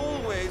you're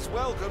always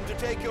welcome to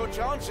take your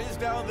chances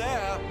down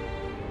there.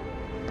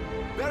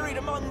 Buried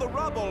among the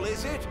rubble,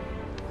 is it?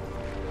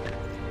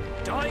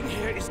 Dying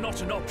here is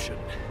not an option.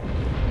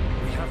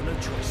 We have no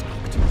choice,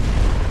 Noct.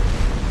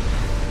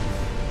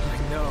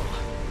 I know.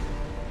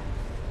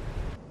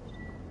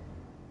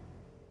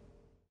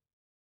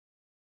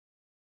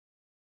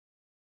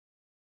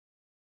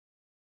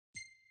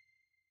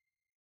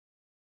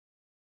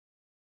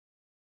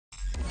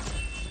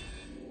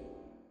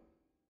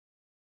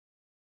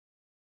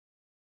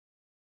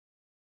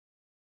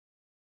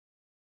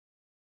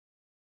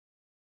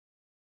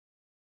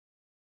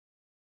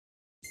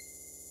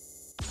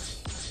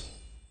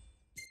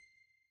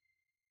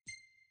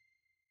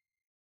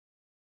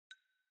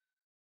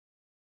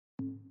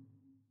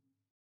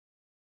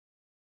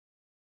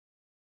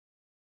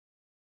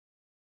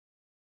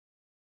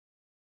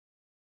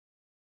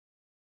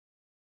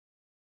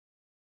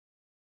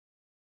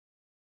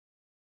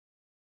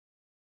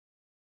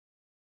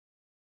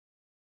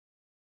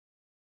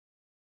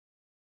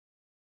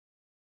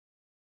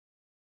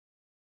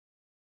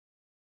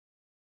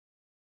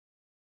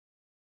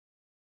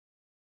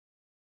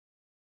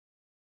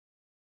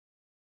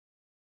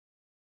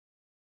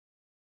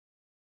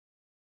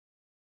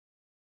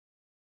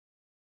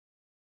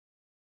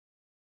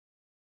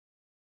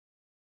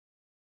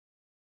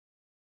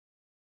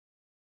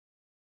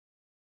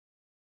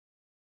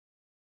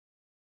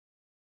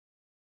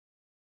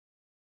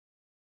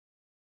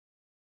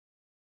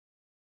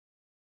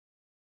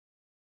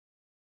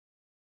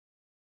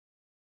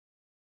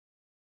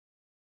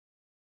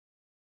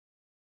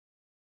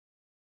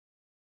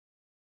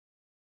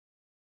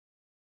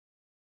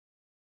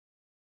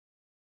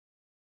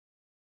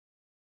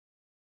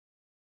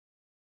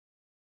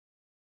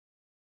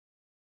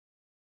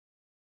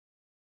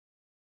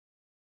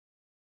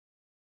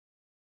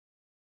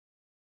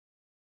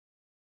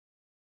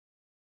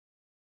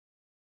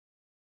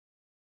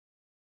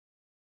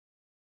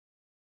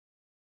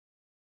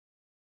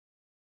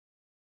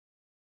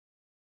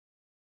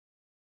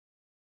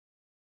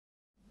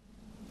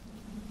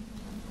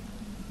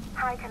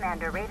 High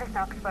Commander Ravis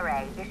Nox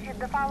Fleury issued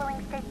the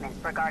following statement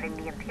regarding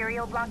the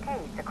Imperial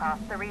blockades across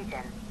the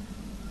region.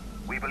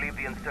 We believe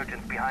the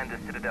insurgents behind the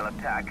Citadel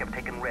attack have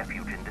taken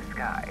refuge in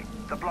Disguise.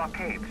 The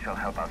blockades shall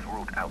help us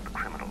root out the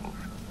criminals.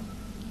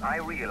 I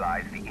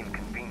realize the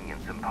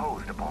inconvenience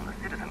imposed upon the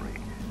citizenry,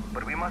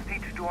 but we must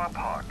each do our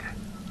part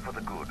for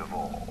the good of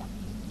all.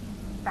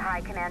 The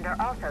High Commander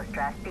also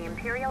stressed the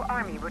Imperial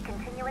Army would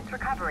continue its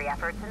recovery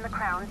efforts in the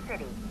Crown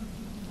City.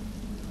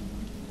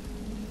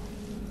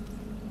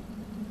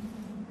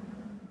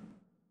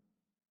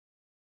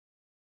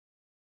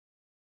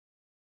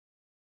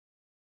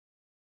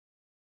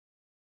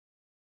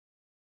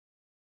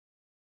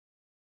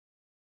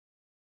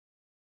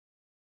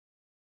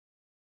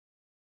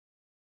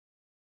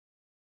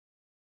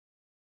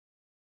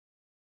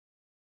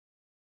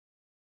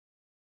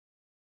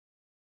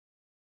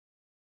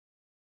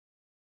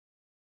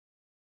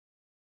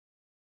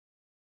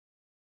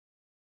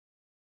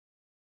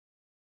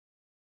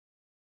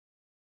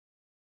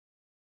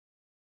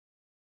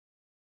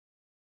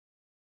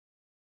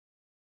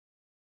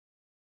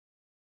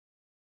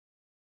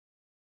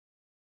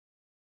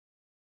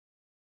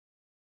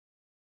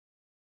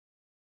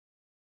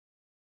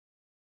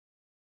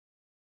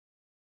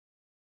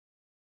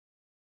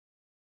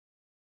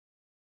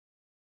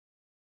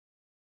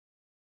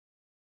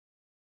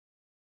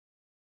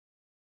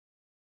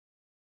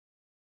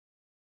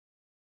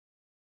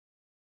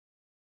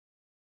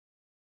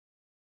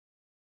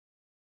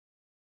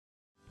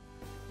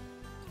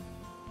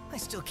 I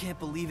still can't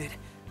believe it.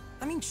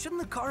 I mean, shouldn't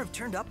the car have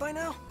turned up by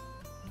now?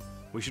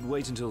 We should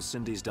wait until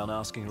Cindy's done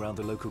asking around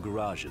the local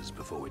garages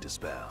before we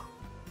despair.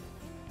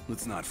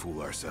 Let's not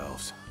fool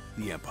ourselves.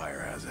 The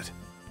Empire has it.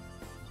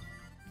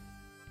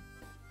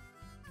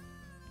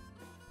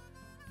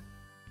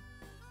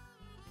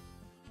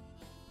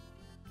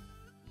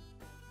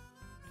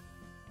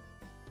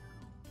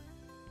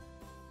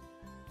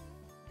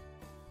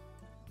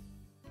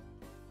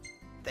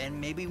 Then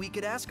maybe we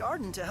could ask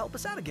Arden to help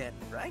us out again,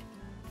 right?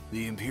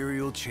 The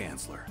Imperial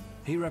Chancellor.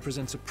 He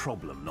represents a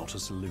problem, not a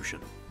solution.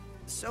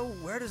 So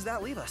where does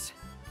that leave us?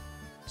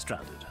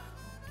 Stranded,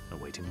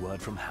 awaiting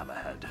word from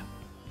Hammerhead.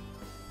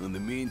 In the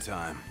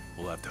meantime,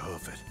 we'll have to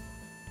hoof it.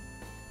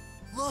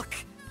 Look!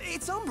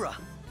 It's Umbra!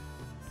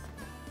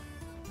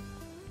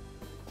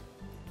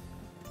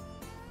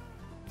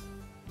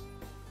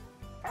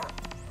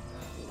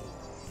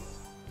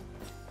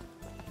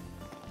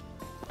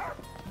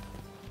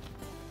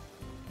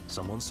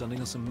 Someone's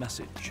sending us a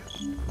message.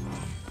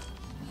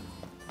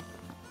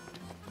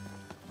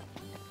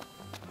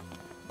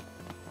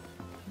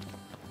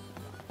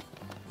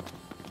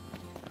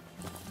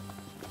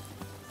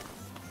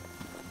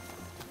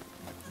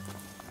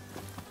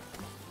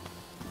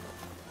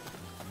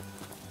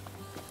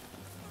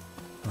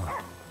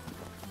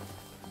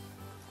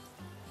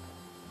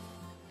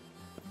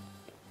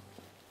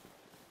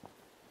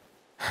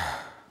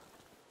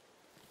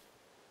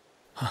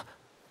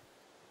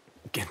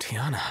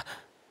 Gentiana.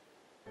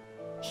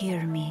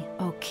 Hear me,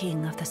 O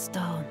King of the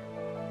Stone.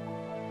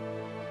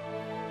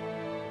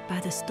 By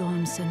the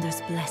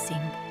Stormsender's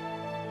blessing,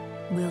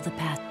 will the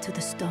path to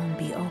the stone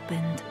be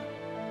opened?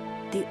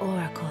 The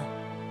Oracle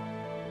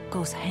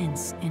goes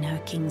hence in her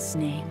king's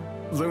name.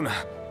 Luna.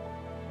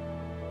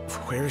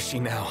 Where is she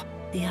now?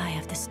 The Eye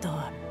of the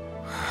Storm.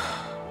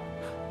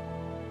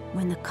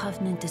 When the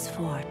Covenant is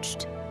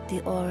forged,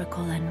 the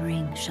Oracle and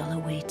Ring shall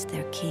await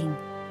their king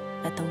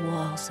at the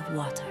walls of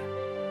water.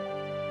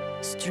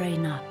 Stray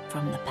not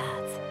from the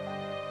path.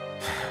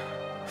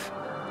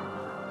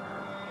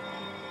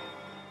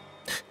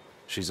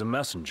 She's a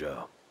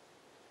messenger.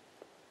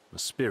 A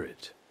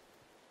spirit.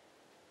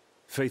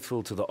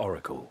 Faithful to the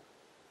Oracle.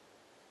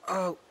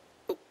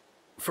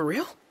 For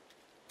real?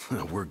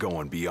 We're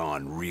going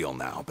beyond real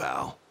now,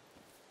 pal.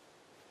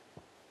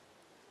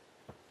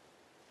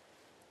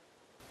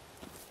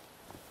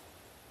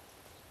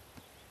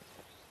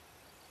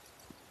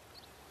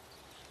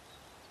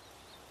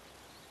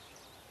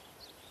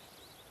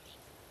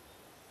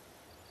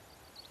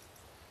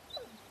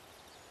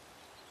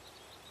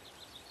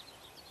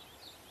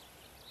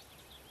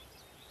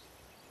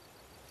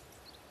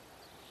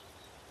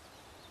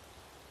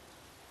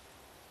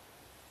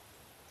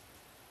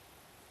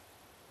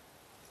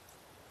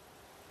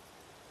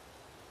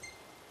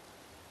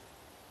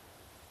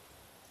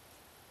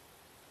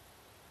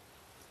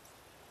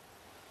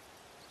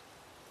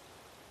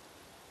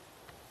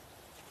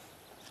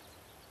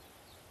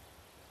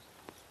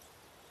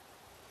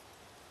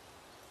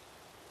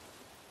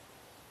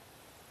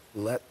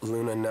 Let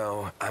Luna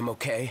know I'm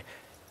okay,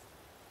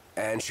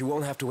 and she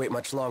won't have to wait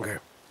much longer.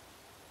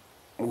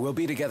 We'll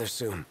be together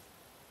soon.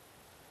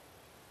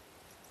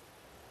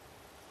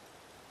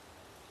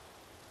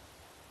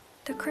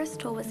 The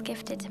crystal was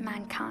gifted to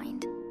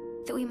mankind,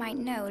 that we might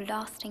know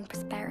lasting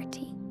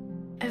prosperity.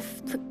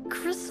 If the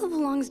crystal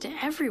belongs to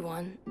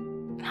everyone,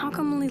 how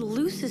come only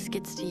Lucis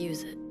gets to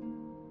use it?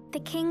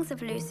 The kings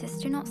of Lucis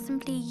do not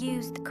simply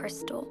use the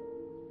crystal,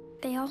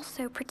 they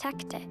also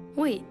protect it.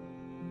 Wait,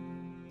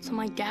 so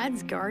my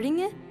dad's guarding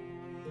it?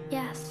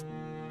 Yes.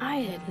 I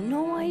had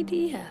no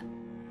idea.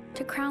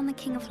 To crown the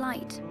King of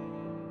Light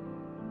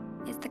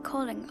is the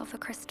calling of the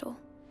crystal.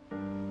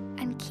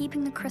 And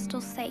keeping the crystal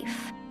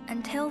safe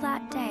until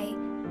that day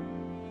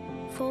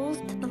falls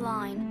to the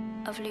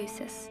line of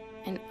Lucis.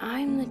 And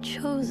I'm the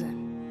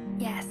chosen.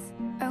 Yes,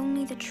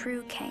 only the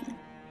true king,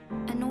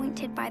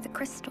 anointed by the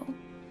crystal,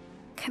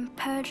 can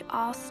purge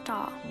our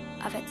star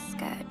of its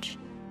scourge.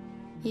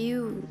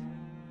 You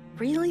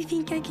really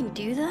think I can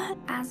do that?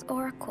 As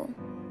Oracle,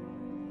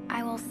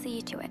 I will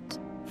see to it.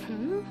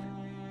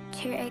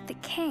 To aid the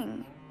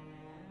king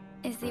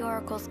is the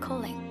Oracle's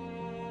calling.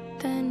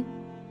 Then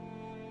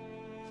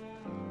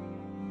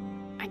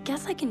I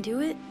guess I can do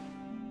it.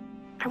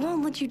 I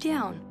won't let you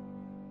down.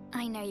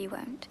 I know you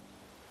won't.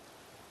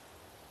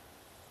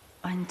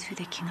 Unto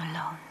the king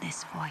alone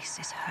this voice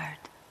is heard.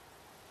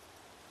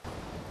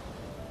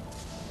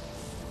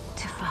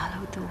 To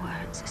follow the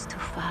words is to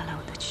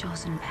follow the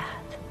chosen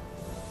path.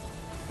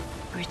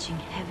 Bridging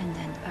heaven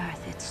and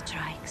earth it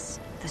strikes,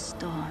 the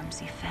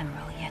storm's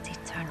ephemeral yet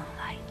eternal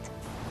light.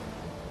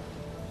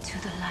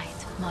 To the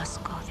light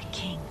must go the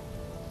king.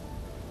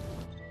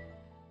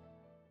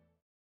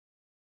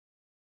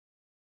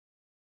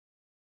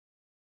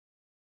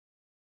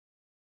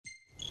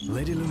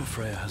 Lady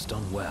Lunafreya has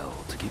done well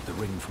to keep the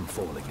ring from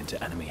falling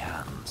into enemy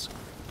hands.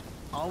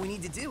 All we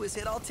need to do is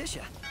hit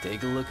Altissia.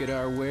 Take a look at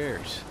our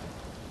wares.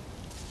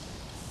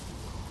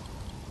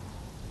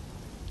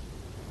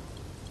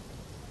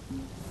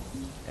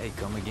 Hey,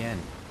 come again.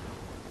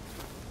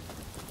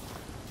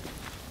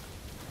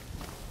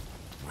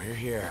 We're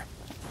here.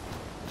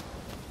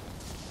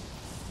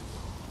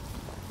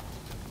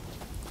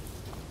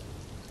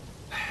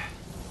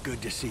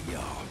 Good to see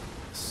y'all.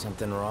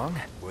 Something wrong?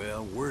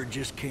 Well, word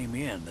just came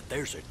in that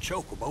there's a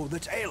chocobo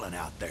that's ailing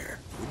out there.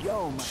 Would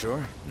y'all mind?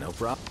 Sure, no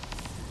problem.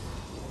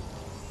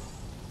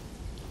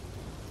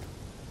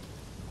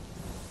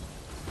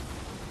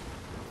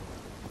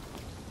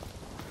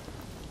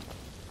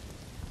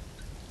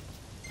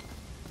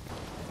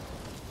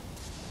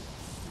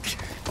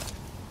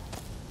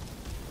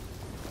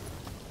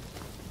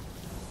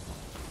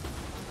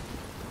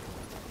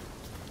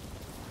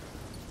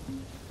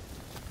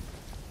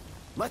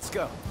 Let's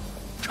go.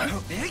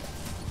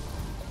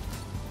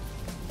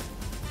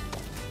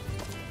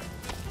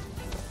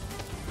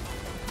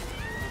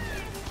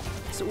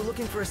 So we're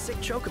looking for a sick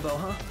chocobo,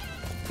 huh?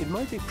 It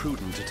might be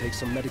prudent to take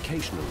some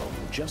medication along,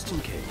 just in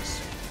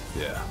case.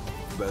 Yeah,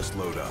 best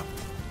load up.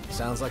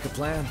 Sounds like a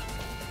plan.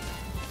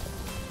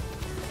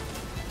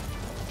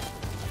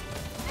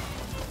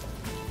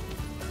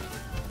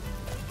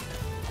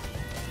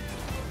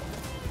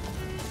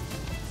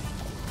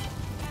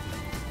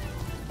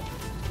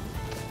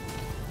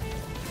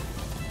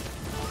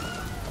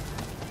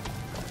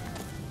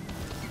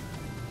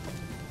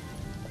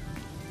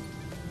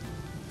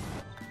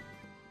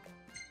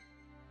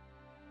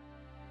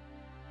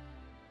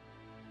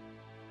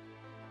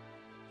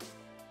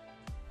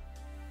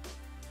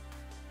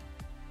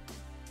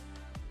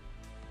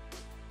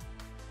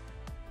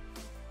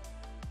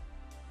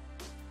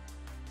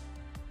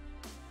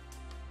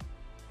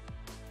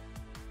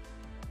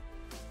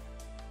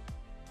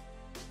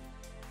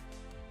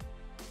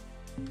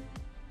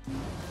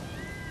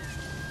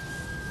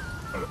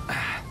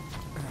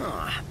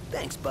 Aw,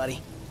 thanks,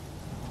 buddy.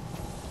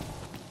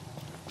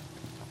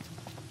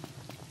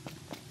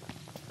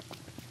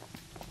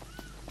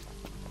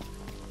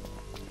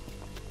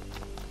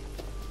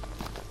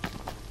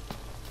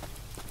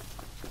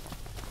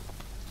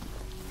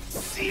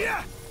 See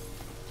ya!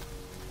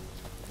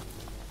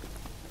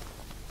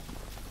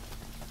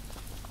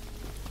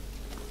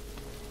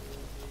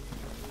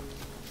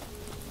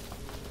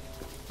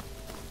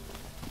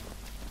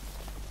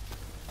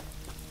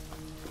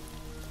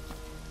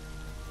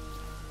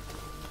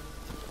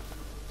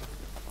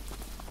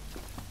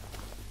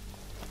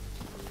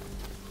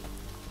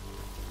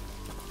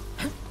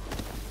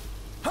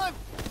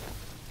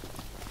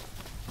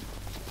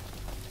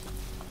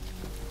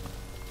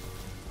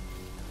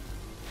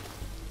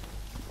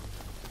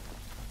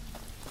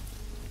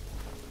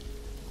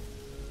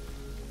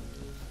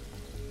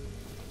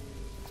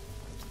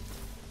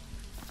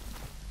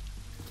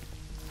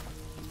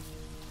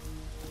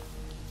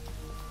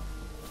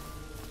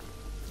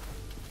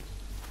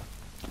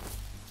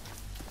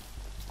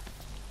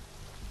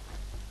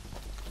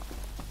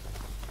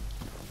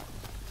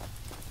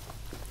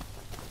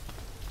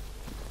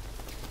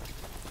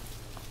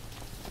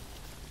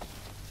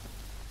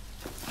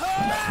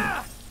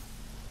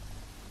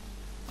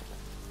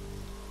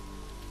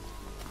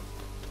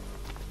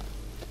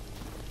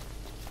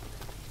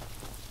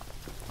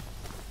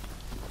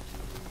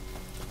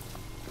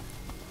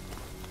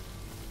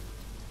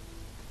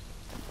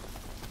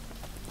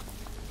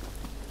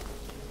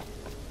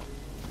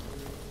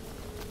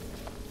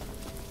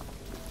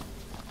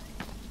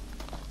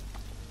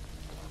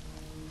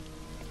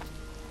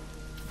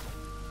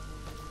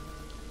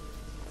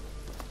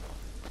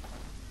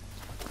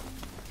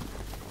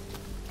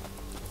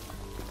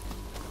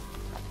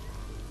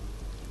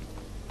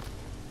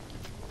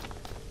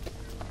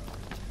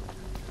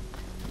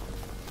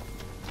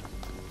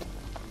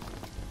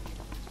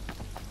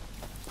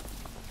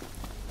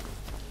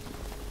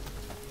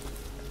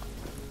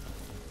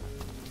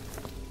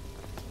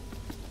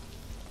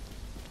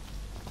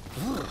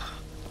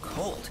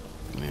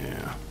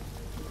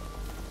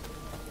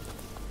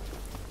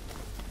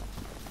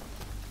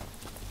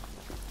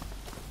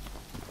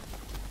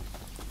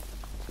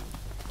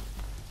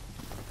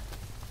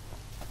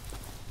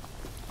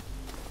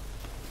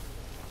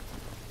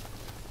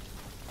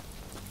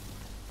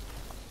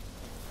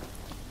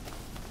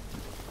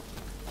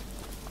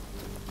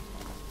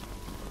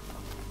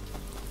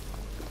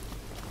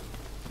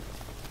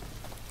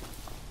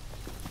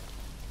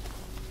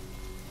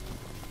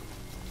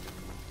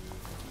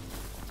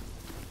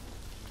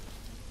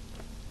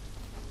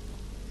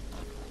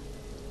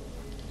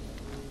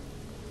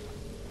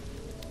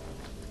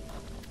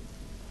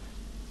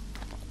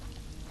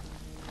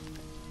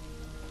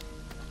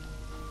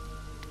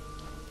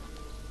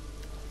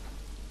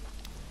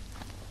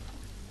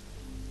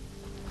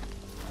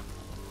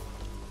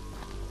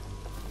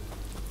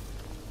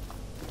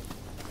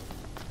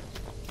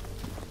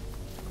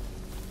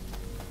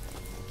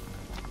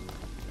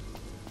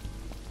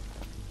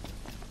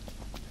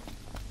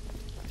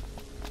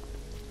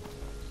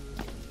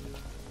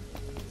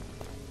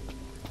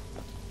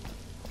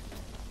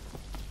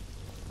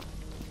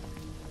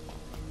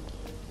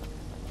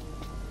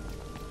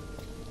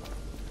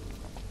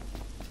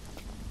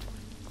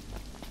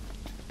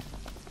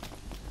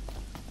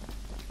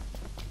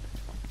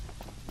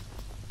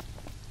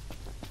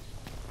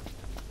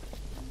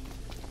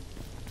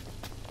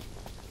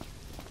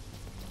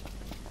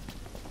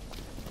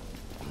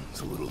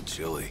 little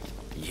chilly.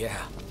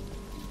 Yeah.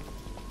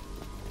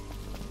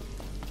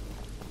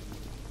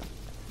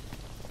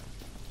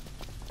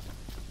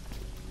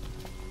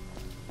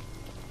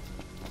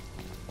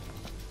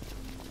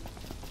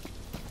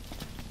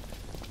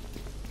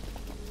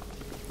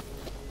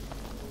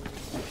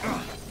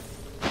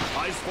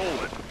 Eyes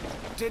forward.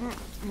 Didn't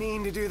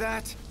mean to do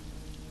that.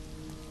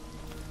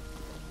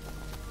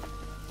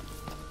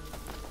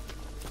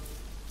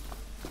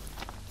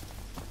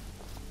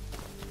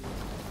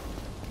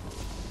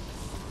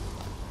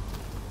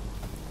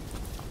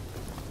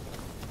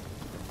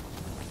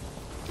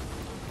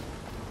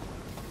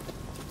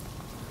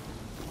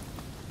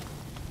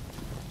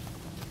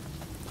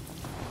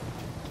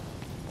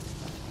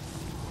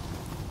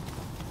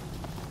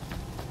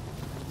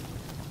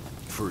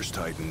 First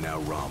Titan, now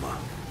Rama.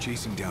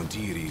 Chasing down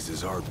deities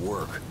is hard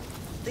work.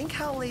 Think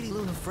how Lady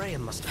Luna Freya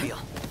must feel.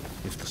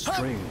 If the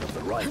strain of the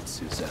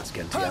rites is as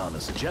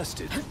Gentiana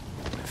suggested,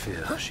 I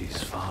fear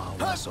she's far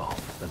worse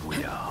off than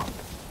we are.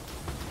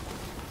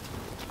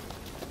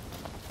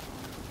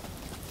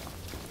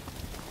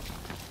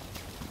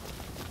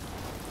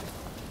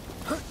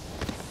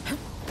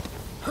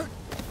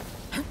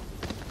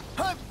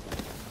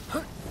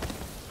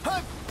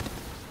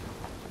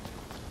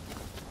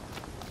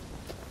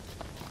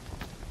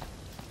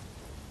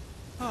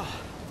 Oh,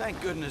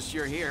 thank goodness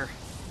you're here.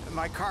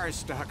 My car is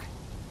stuck.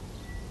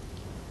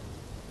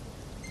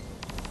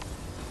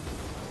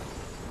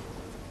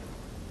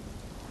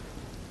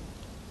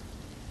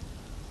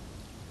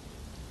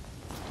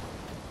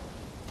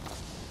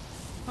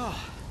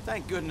 Oh,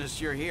 thank goodness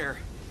you're here.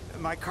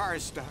 My car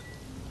is stuck.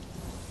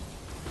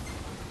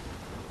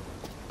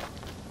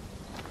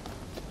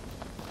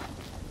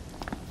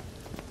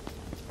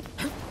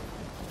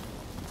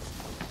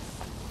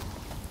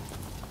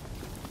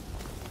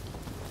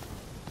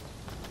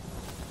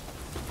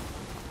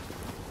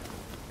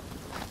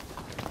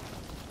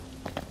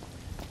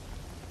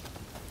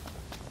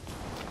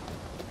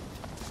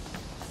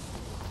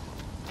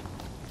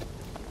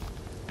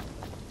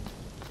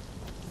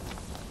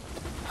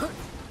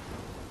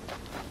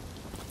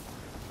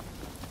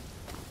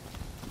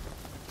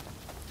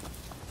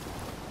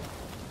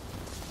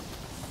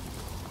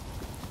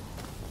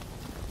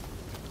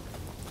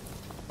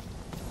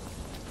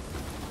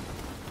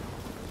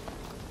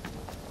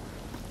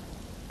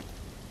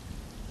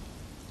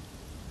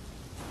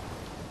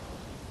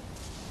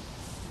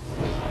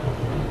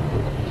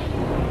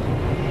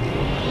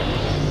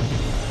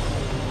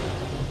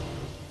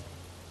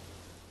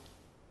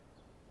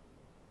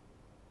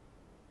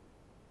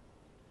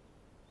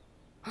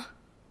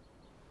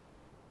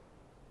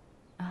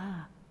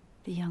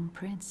 The young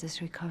prince is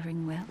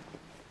recovering well.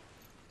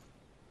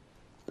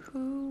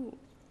 Who?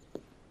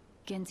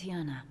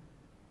 Gentiana,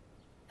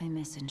 a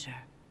messenger.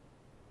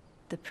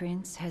 The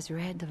prince has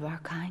read of our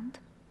kind?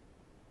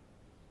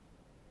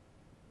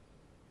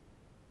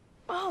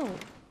 Oh,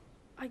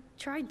 I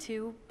tried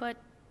to, but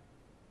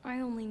I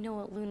only know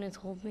what Luna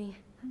told me.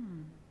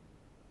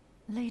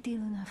 Lady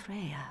Luna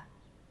Freya.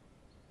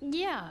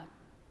 Yeah,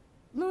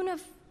 Luna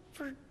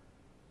for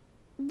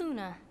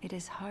Luna. It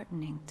is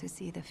heartening to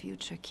see the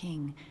future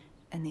king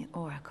and the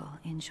Oracle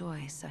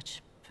enjoy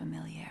such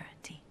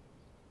familiarity.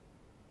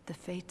 The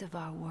fate of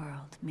our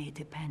world may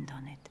depend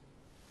on it.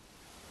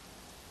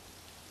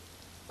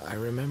 I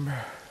remember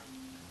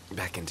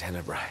back in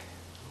Tenebrae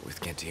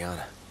with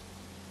Gentiana.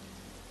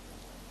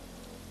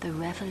 The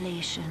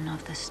revelation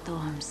of the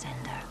Storm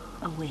Sender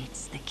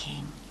awaits the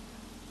king.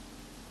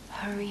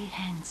 Hurry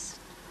hence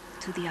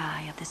to the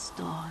eye of the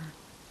storm.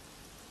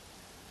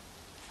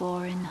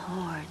 Foreign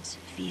hordes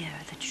fear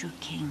the true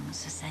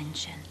king's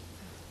ascension.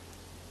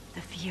 The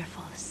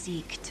fearful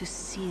seek to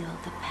seal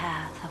the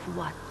path of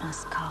what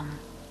must come.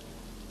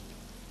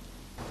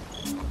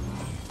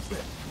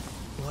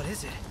 What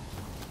is it?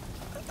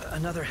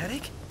 Another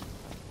headache?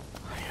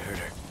 I heard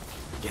her.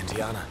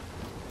 Gentiana.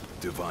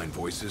 Divine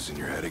voices in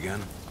your head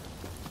again?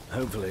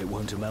 Hopefully it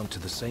won't amount to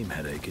the same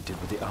headache it did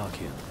with the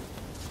Archean.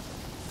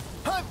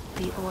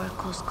 The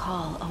Oracle's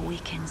call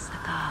awakens the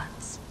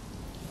gods.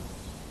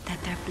 That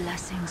their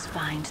blessings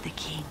find the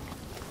king.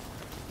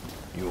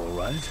 You all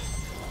right?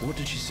 What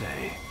did she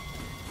say?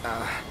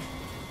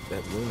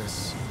 That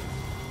Luna's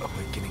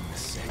awakening the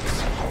six.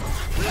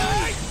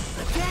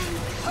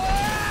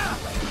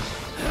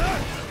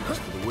 As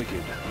for the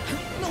wicked.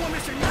 No one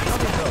missing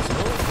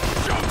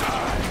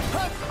Showtime!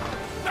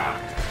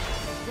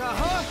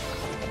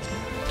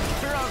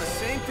 We're on the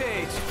same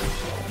page.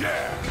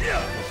 Yeah!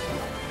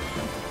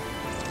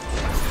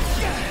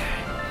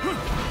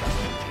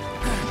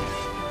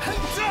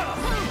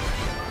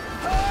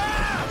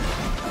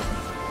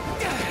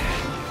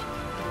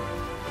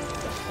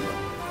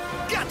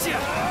 Gotcha!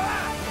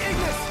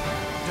 Ignis!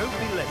 Don't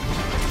be late.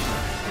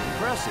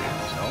 Impressive,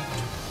 no?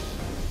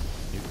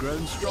 You've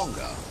grown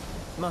stronger.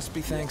 Must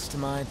be thanks to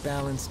my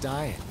balanced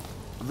diet.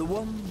 The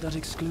one that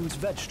excludes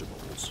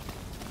vegetables.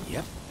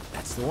 Yep,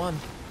 that's the one.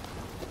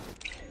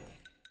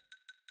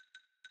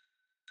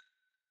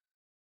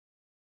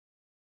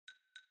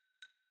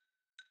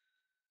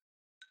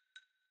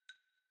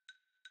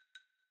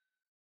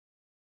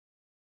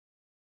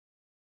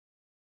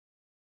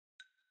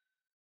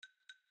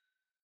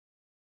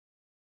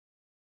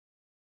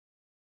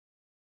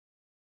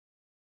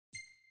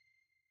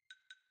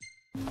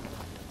 it.